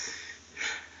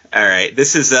 All right,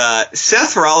 this is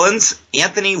Seth Rollins,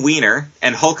 Anthony Weiner,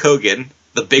 and Hulk Hogan,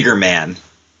 the bigger man.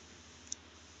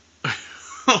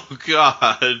 Oh,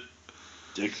 God.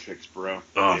 Dick pics, bro.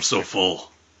 Oh, I'm so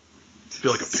full. I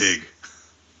feel like a pig.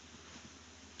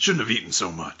 Shouldn't have eaten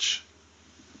so much.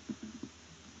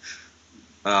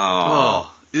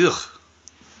 Oh. Oh, ugh.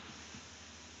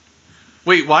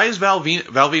 Wait, why is Val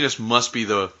Venus must be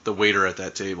the waiter at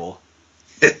that table?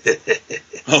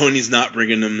 Oh, and he's not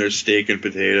bringing them their steak and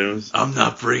potatoes. I'm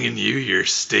not bringing you your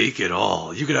steak at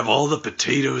all. You can have all the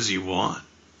potatoes you want.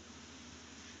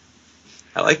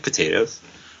 I like potatoes.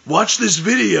 Watch this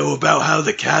video about how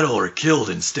the cattle are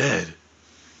killed instead.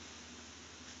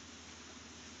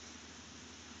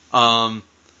 Points.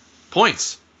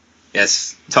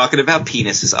 Yes, talking about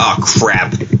penises. Oh,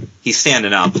 crap. He's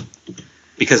standing up.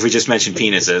 Because we just mentioned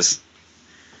penises.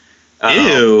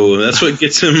 Uh-oh. Ew, that's what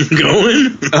gets him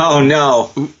going? Oh,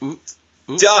 no. Ooh, ooh,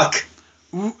 ooh. Duck.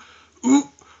 Ooh, ooh,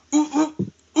 ooh, ooh,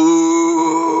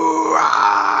 ooh,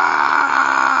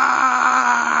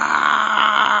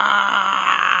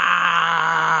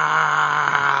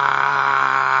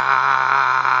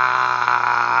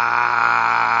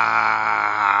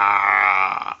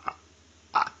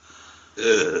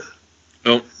 Ugh.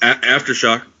 Oh,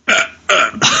 aftershock.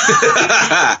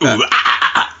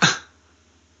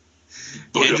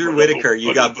 Andrew Whitaker,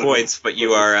 you got points, but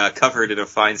you are covered in a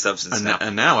fine substance now.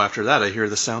 And now, after that, I hear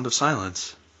the sound of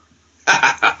silence.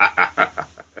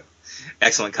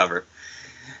 Excellent cover.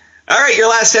 All right, your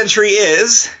last entry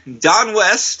is Don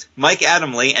West, Mike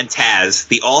Adamle, and Taz,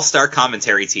 the all-star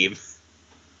commentary team.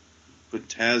 But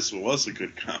Taz was a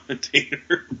good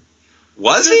commentator.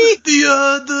 Was he?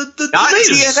 The Not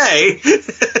tomatoes.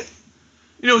 TNA.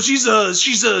 You know, she's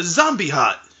a zombie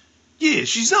hot. Yeah,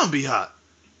 she's zombie hot.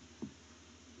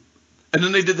 And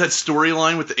then they did that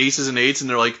storyline with the aces and eights, and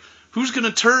they're like, who's going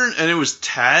to turn? And it was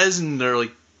Taz, and they're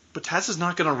like, but Taz is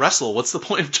not going to wrestle. What's the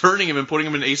point of turning him and putting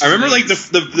him in aces I remember and like eights?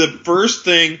 the first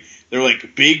thing, they're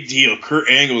like, big deal, Kurt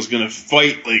Angle's going to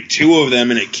fight like two of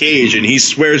them in a cage, and he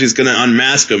swears he's going to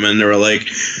unmask them, and they were like,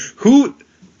 who?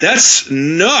 That's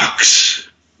Knox.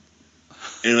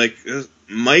 And like,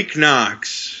 Mike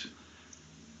Knox.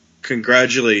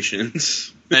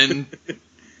 Congratulations. And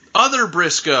other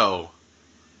Briscoe.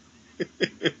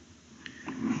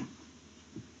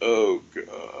 Oh,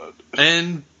 God.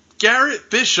 And Garrett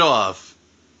Bischoff.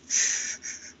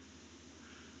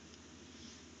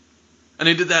 And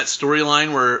they did that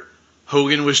storyline where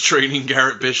Hogan was training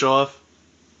Garrett Bischoff.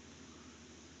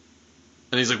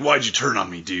 And he's like, why'd you turn on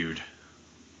me, dude?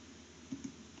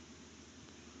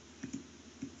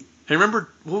 Hey, remember,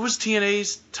 what was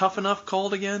TNA's Tough Enough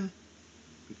called again?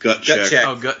 Gut check. check.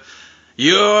 Oh, gut.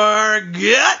 Your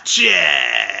gut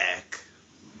check.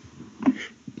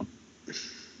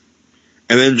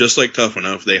 And then just like Tough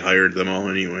Enough, they hired them all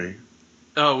anyway.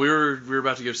 Oh, we were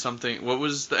about to give something. What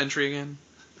was the entry again?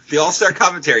 The all-star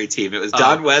commentary team. It was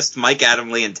Don West, Mike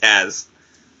Adamle, and Taz.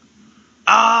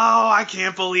 Oh, I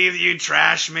can't believe you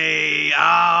trashed me. Oh,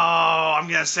 I'm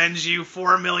going to send you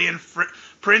 4 million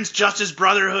Prince Justice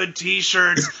Brotherhood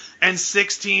t-shirts and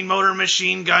 16 Motor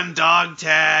Machine Gun dog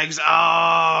tags.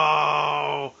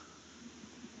 Oh.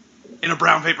 In a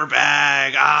brown paper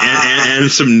bag. Ah.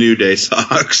 And some New Day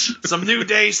socks. Some New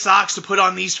Day socks to put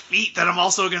on these feet that I'm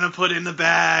also going to put in the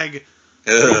bag.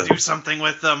 Ugh. Do something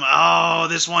with them. Oh,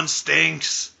 this one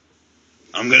stinks.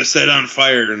 I'm going to set it on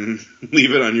fire and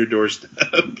leave it on your doorstep.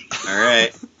 All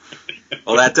right.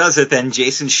 Well, that does it then.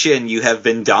 Jason Shin, you have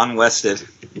been Don Wested.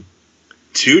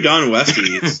 2 Don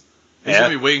Westies. He's Yeah.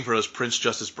 going to be waiting for those Prince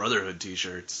Justice Brotherhood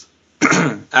t-shirts.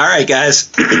 All right,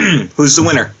 guys. Who's the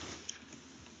winner?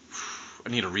 I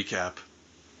need a recap.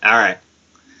 All right.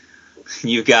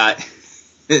 You got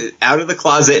Out of the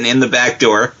Closet and In the Back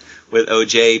Door with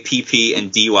OJ, PP,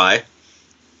 and DY.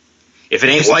 If it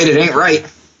ain't white, it ain't right.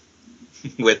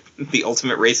 With the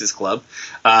Ultimate Racist Club.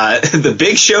 The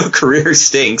Big Show Career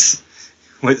Stinks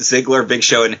with Ziggler, Big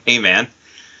Show, and Heyman.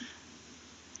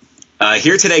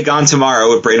 Here Today, Gone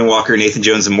Tomorrow with Braden Walker, Nathan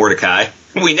Jones, and Mordecai.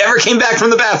 We never came back from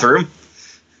the bathroom.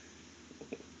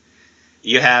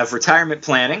 You have Retirement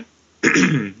Planning.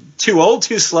 Too Old,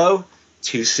 Too Slow,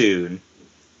 Too Soon.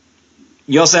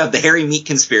 You also have the Hairy Meat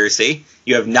Conspiracy.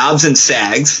 You have Knobs and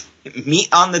Sags. Meat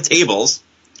on the Tables.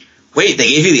 Wait, they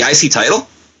gave you the IC title?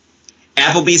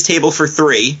 Applebee's Table for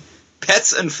 3.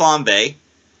 Pets and Flambe.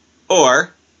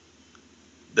 Or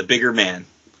The Bigger Man.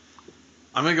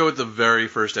 I'm going to go with the very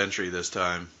first entry this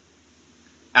time.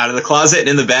 Out of the Closet and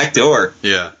In the Back Door.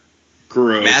 Yeah.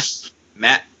 Gross.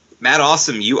 Matt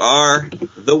Awesome, you are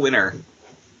the winner.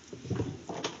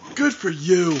 Good for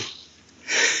you.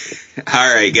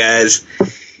 All right, guys.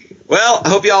 Well, I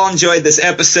hope you all enjoyed this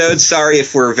episode. Sorry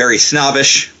if we're very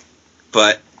snobbish,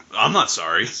 but I'm not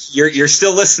sorry. you're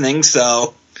still listening,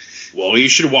 so Well, you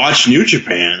should watch New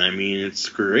Japan. I mean, it's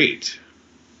great.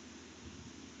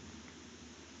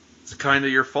 It's kind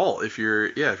of your fault if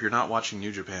you're not watching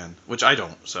New Japan, which I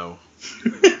don't. So.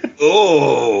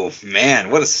 oh man,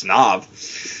 what a snob!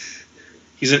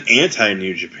 He's an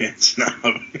anti-New Japan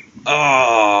snob.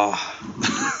 Oh,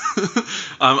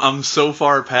 I'm so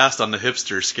far past on the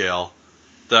hipster scale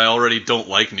that I already don't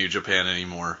like New Japan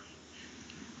anymore.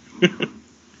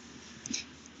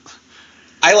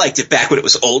 I liked it back when it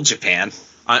was old Japan.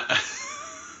 I'm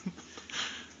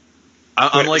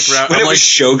like when it was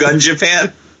Shogun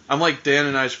Japan. I'm like Dan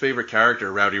and I's favorite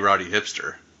character, Rowdy Roddy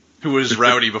Hipster, who was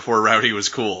rowdy before rowdy was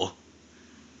cool.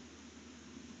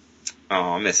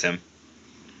 Oh, I miss him.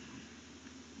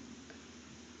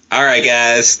 All right,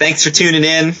 guys. Thanks for tuning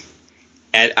in.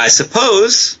 And I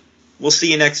suppose we'll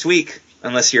see you next week,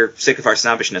 unless you're sick of our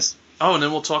snobbishness. Oh, and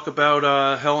then we'll talk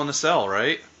about Hell in a Cell,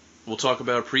 right? We'll talk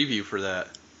about a preview for that.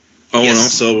 Oh, Yes. and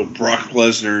also Brock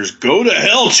Lesnar's Go to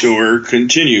Hell tour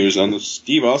continues on the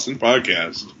Steve Austin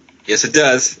podcast. Yes, it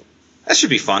does. That should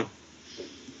be fun.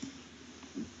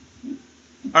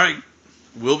 All right.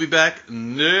 We'll be back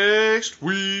next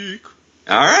week.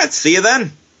 All right. See you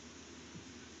then.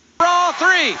 Raw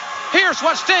 3. Here's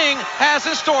what Sting has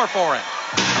in store for him.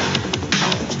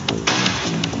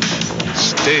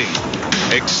 Sting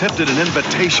accepted an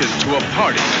invitation to a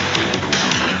party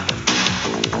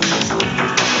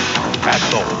at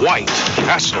the White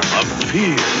Castle of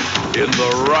Fear in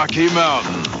the Rocky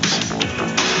Mountains.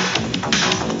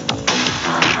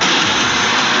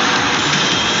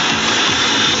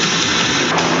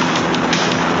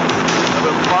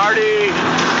 The party.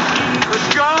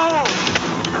 Let's go.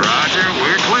 Roger,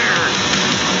 we're clear.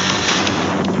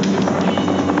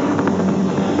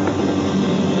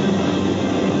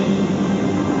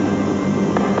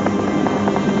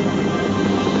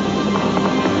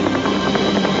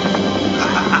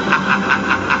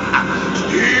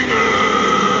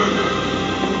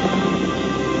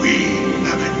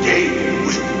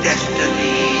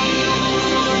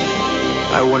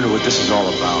 I wonder what this is all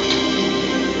about.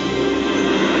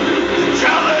 The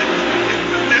challenge is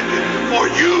presented for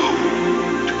you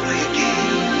to play a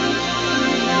game.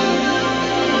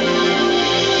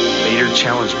 Vader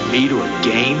challenged me to a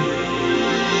game?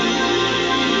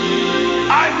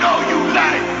 I know you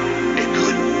like a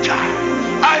good time.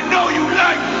 I know you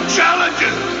like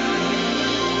challenges.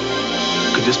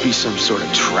 Could this be some sort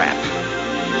of trap?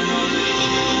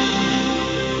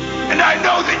 And I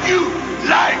know that you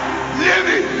like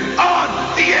living on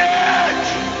the edge.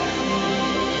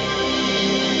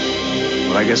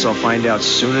 Well, I guess I'll find out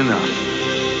soon enough.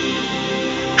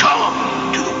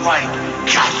 Come to the White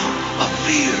Castle of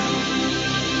Fear.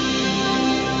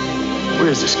 Where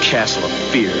is this Castle of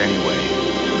Fear, anyway?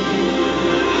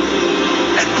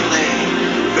 And play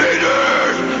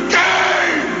Vader's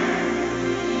game.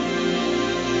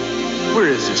 Where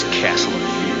is this Castle of Fear?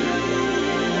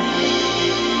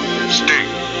 Sting,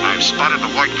 I've spotted the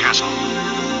White Castle.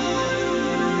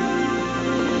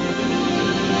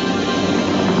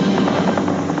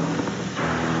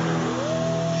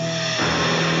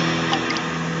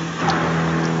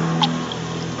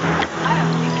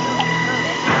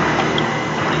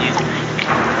 What do you think?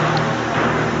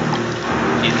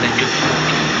 Do you think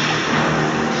it's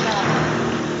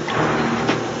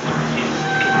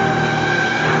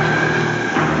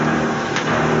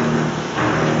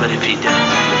But if he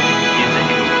does, you think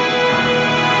it's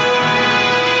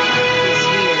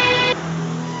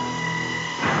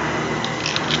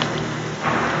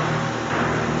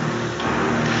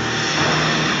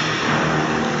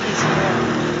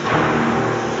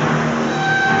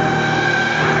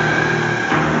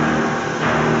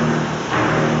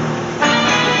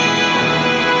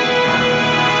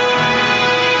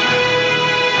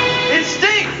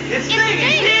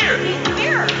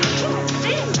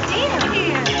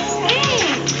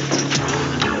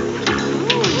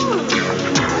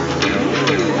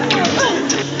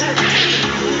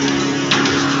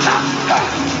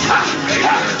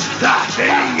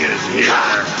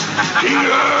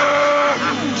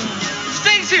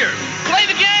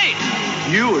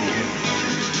doing here?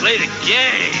 Play the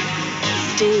game.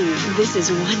 Sting, this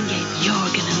is one game you're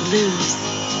gonna lose.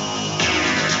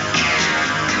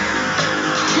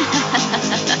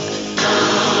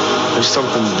 There's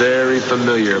something very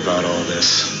familiar about all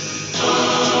this.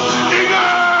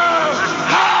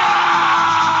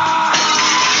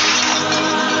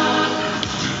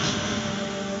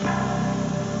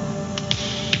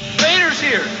 Vader's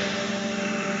here.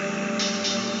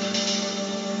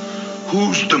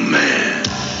 Who's the man?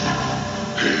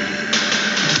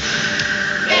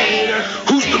 Vader.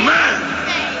 Who's the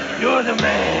man? You're the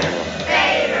man.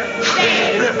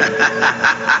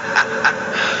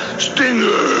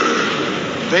 Stinger.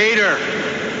 Vader,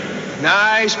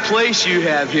 nice place you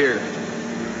have here.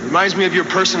 Reminds me of your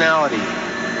personality.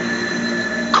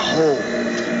 Cold.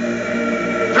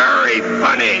 Very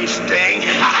funny, Sting.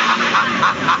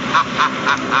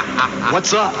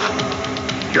 What's up?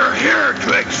 You're here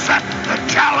to accept the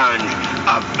challenge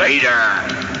of Vader.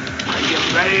 Are you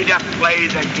ready to play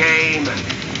the game?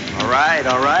 All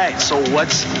right. So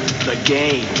what's the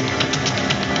game?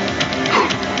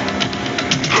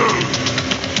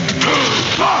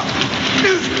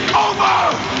 Is over!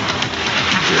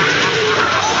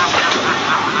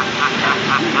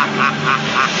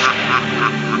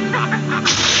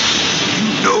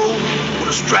 You know what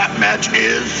a strap match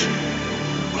is?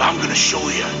 Well, I'm gonna show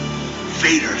you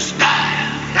Vader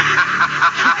style.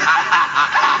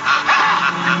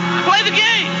 Play the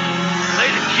game. Play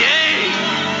the game.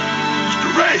 It's the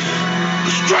race,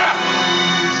 the strap.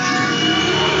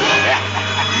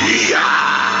 Yeah.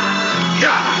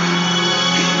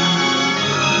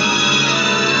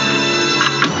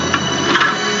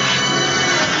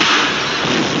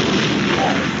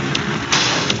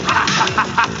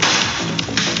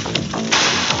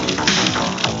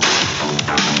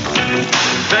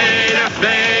 Vader,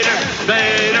 Vader,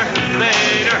 Vader,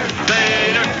 Vader,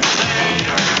 Vader,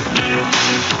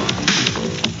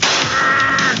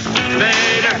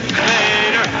 Vader,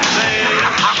 Vader, Vader.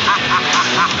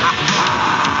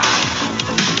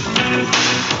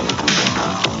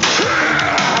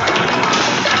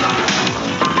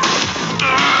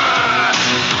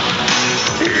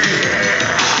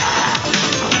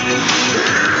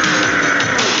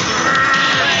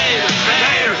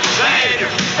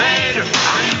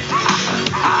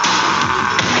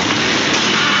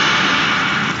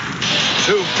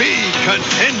 To be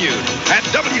continued at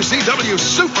WCW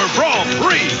Super Brawl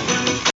 3.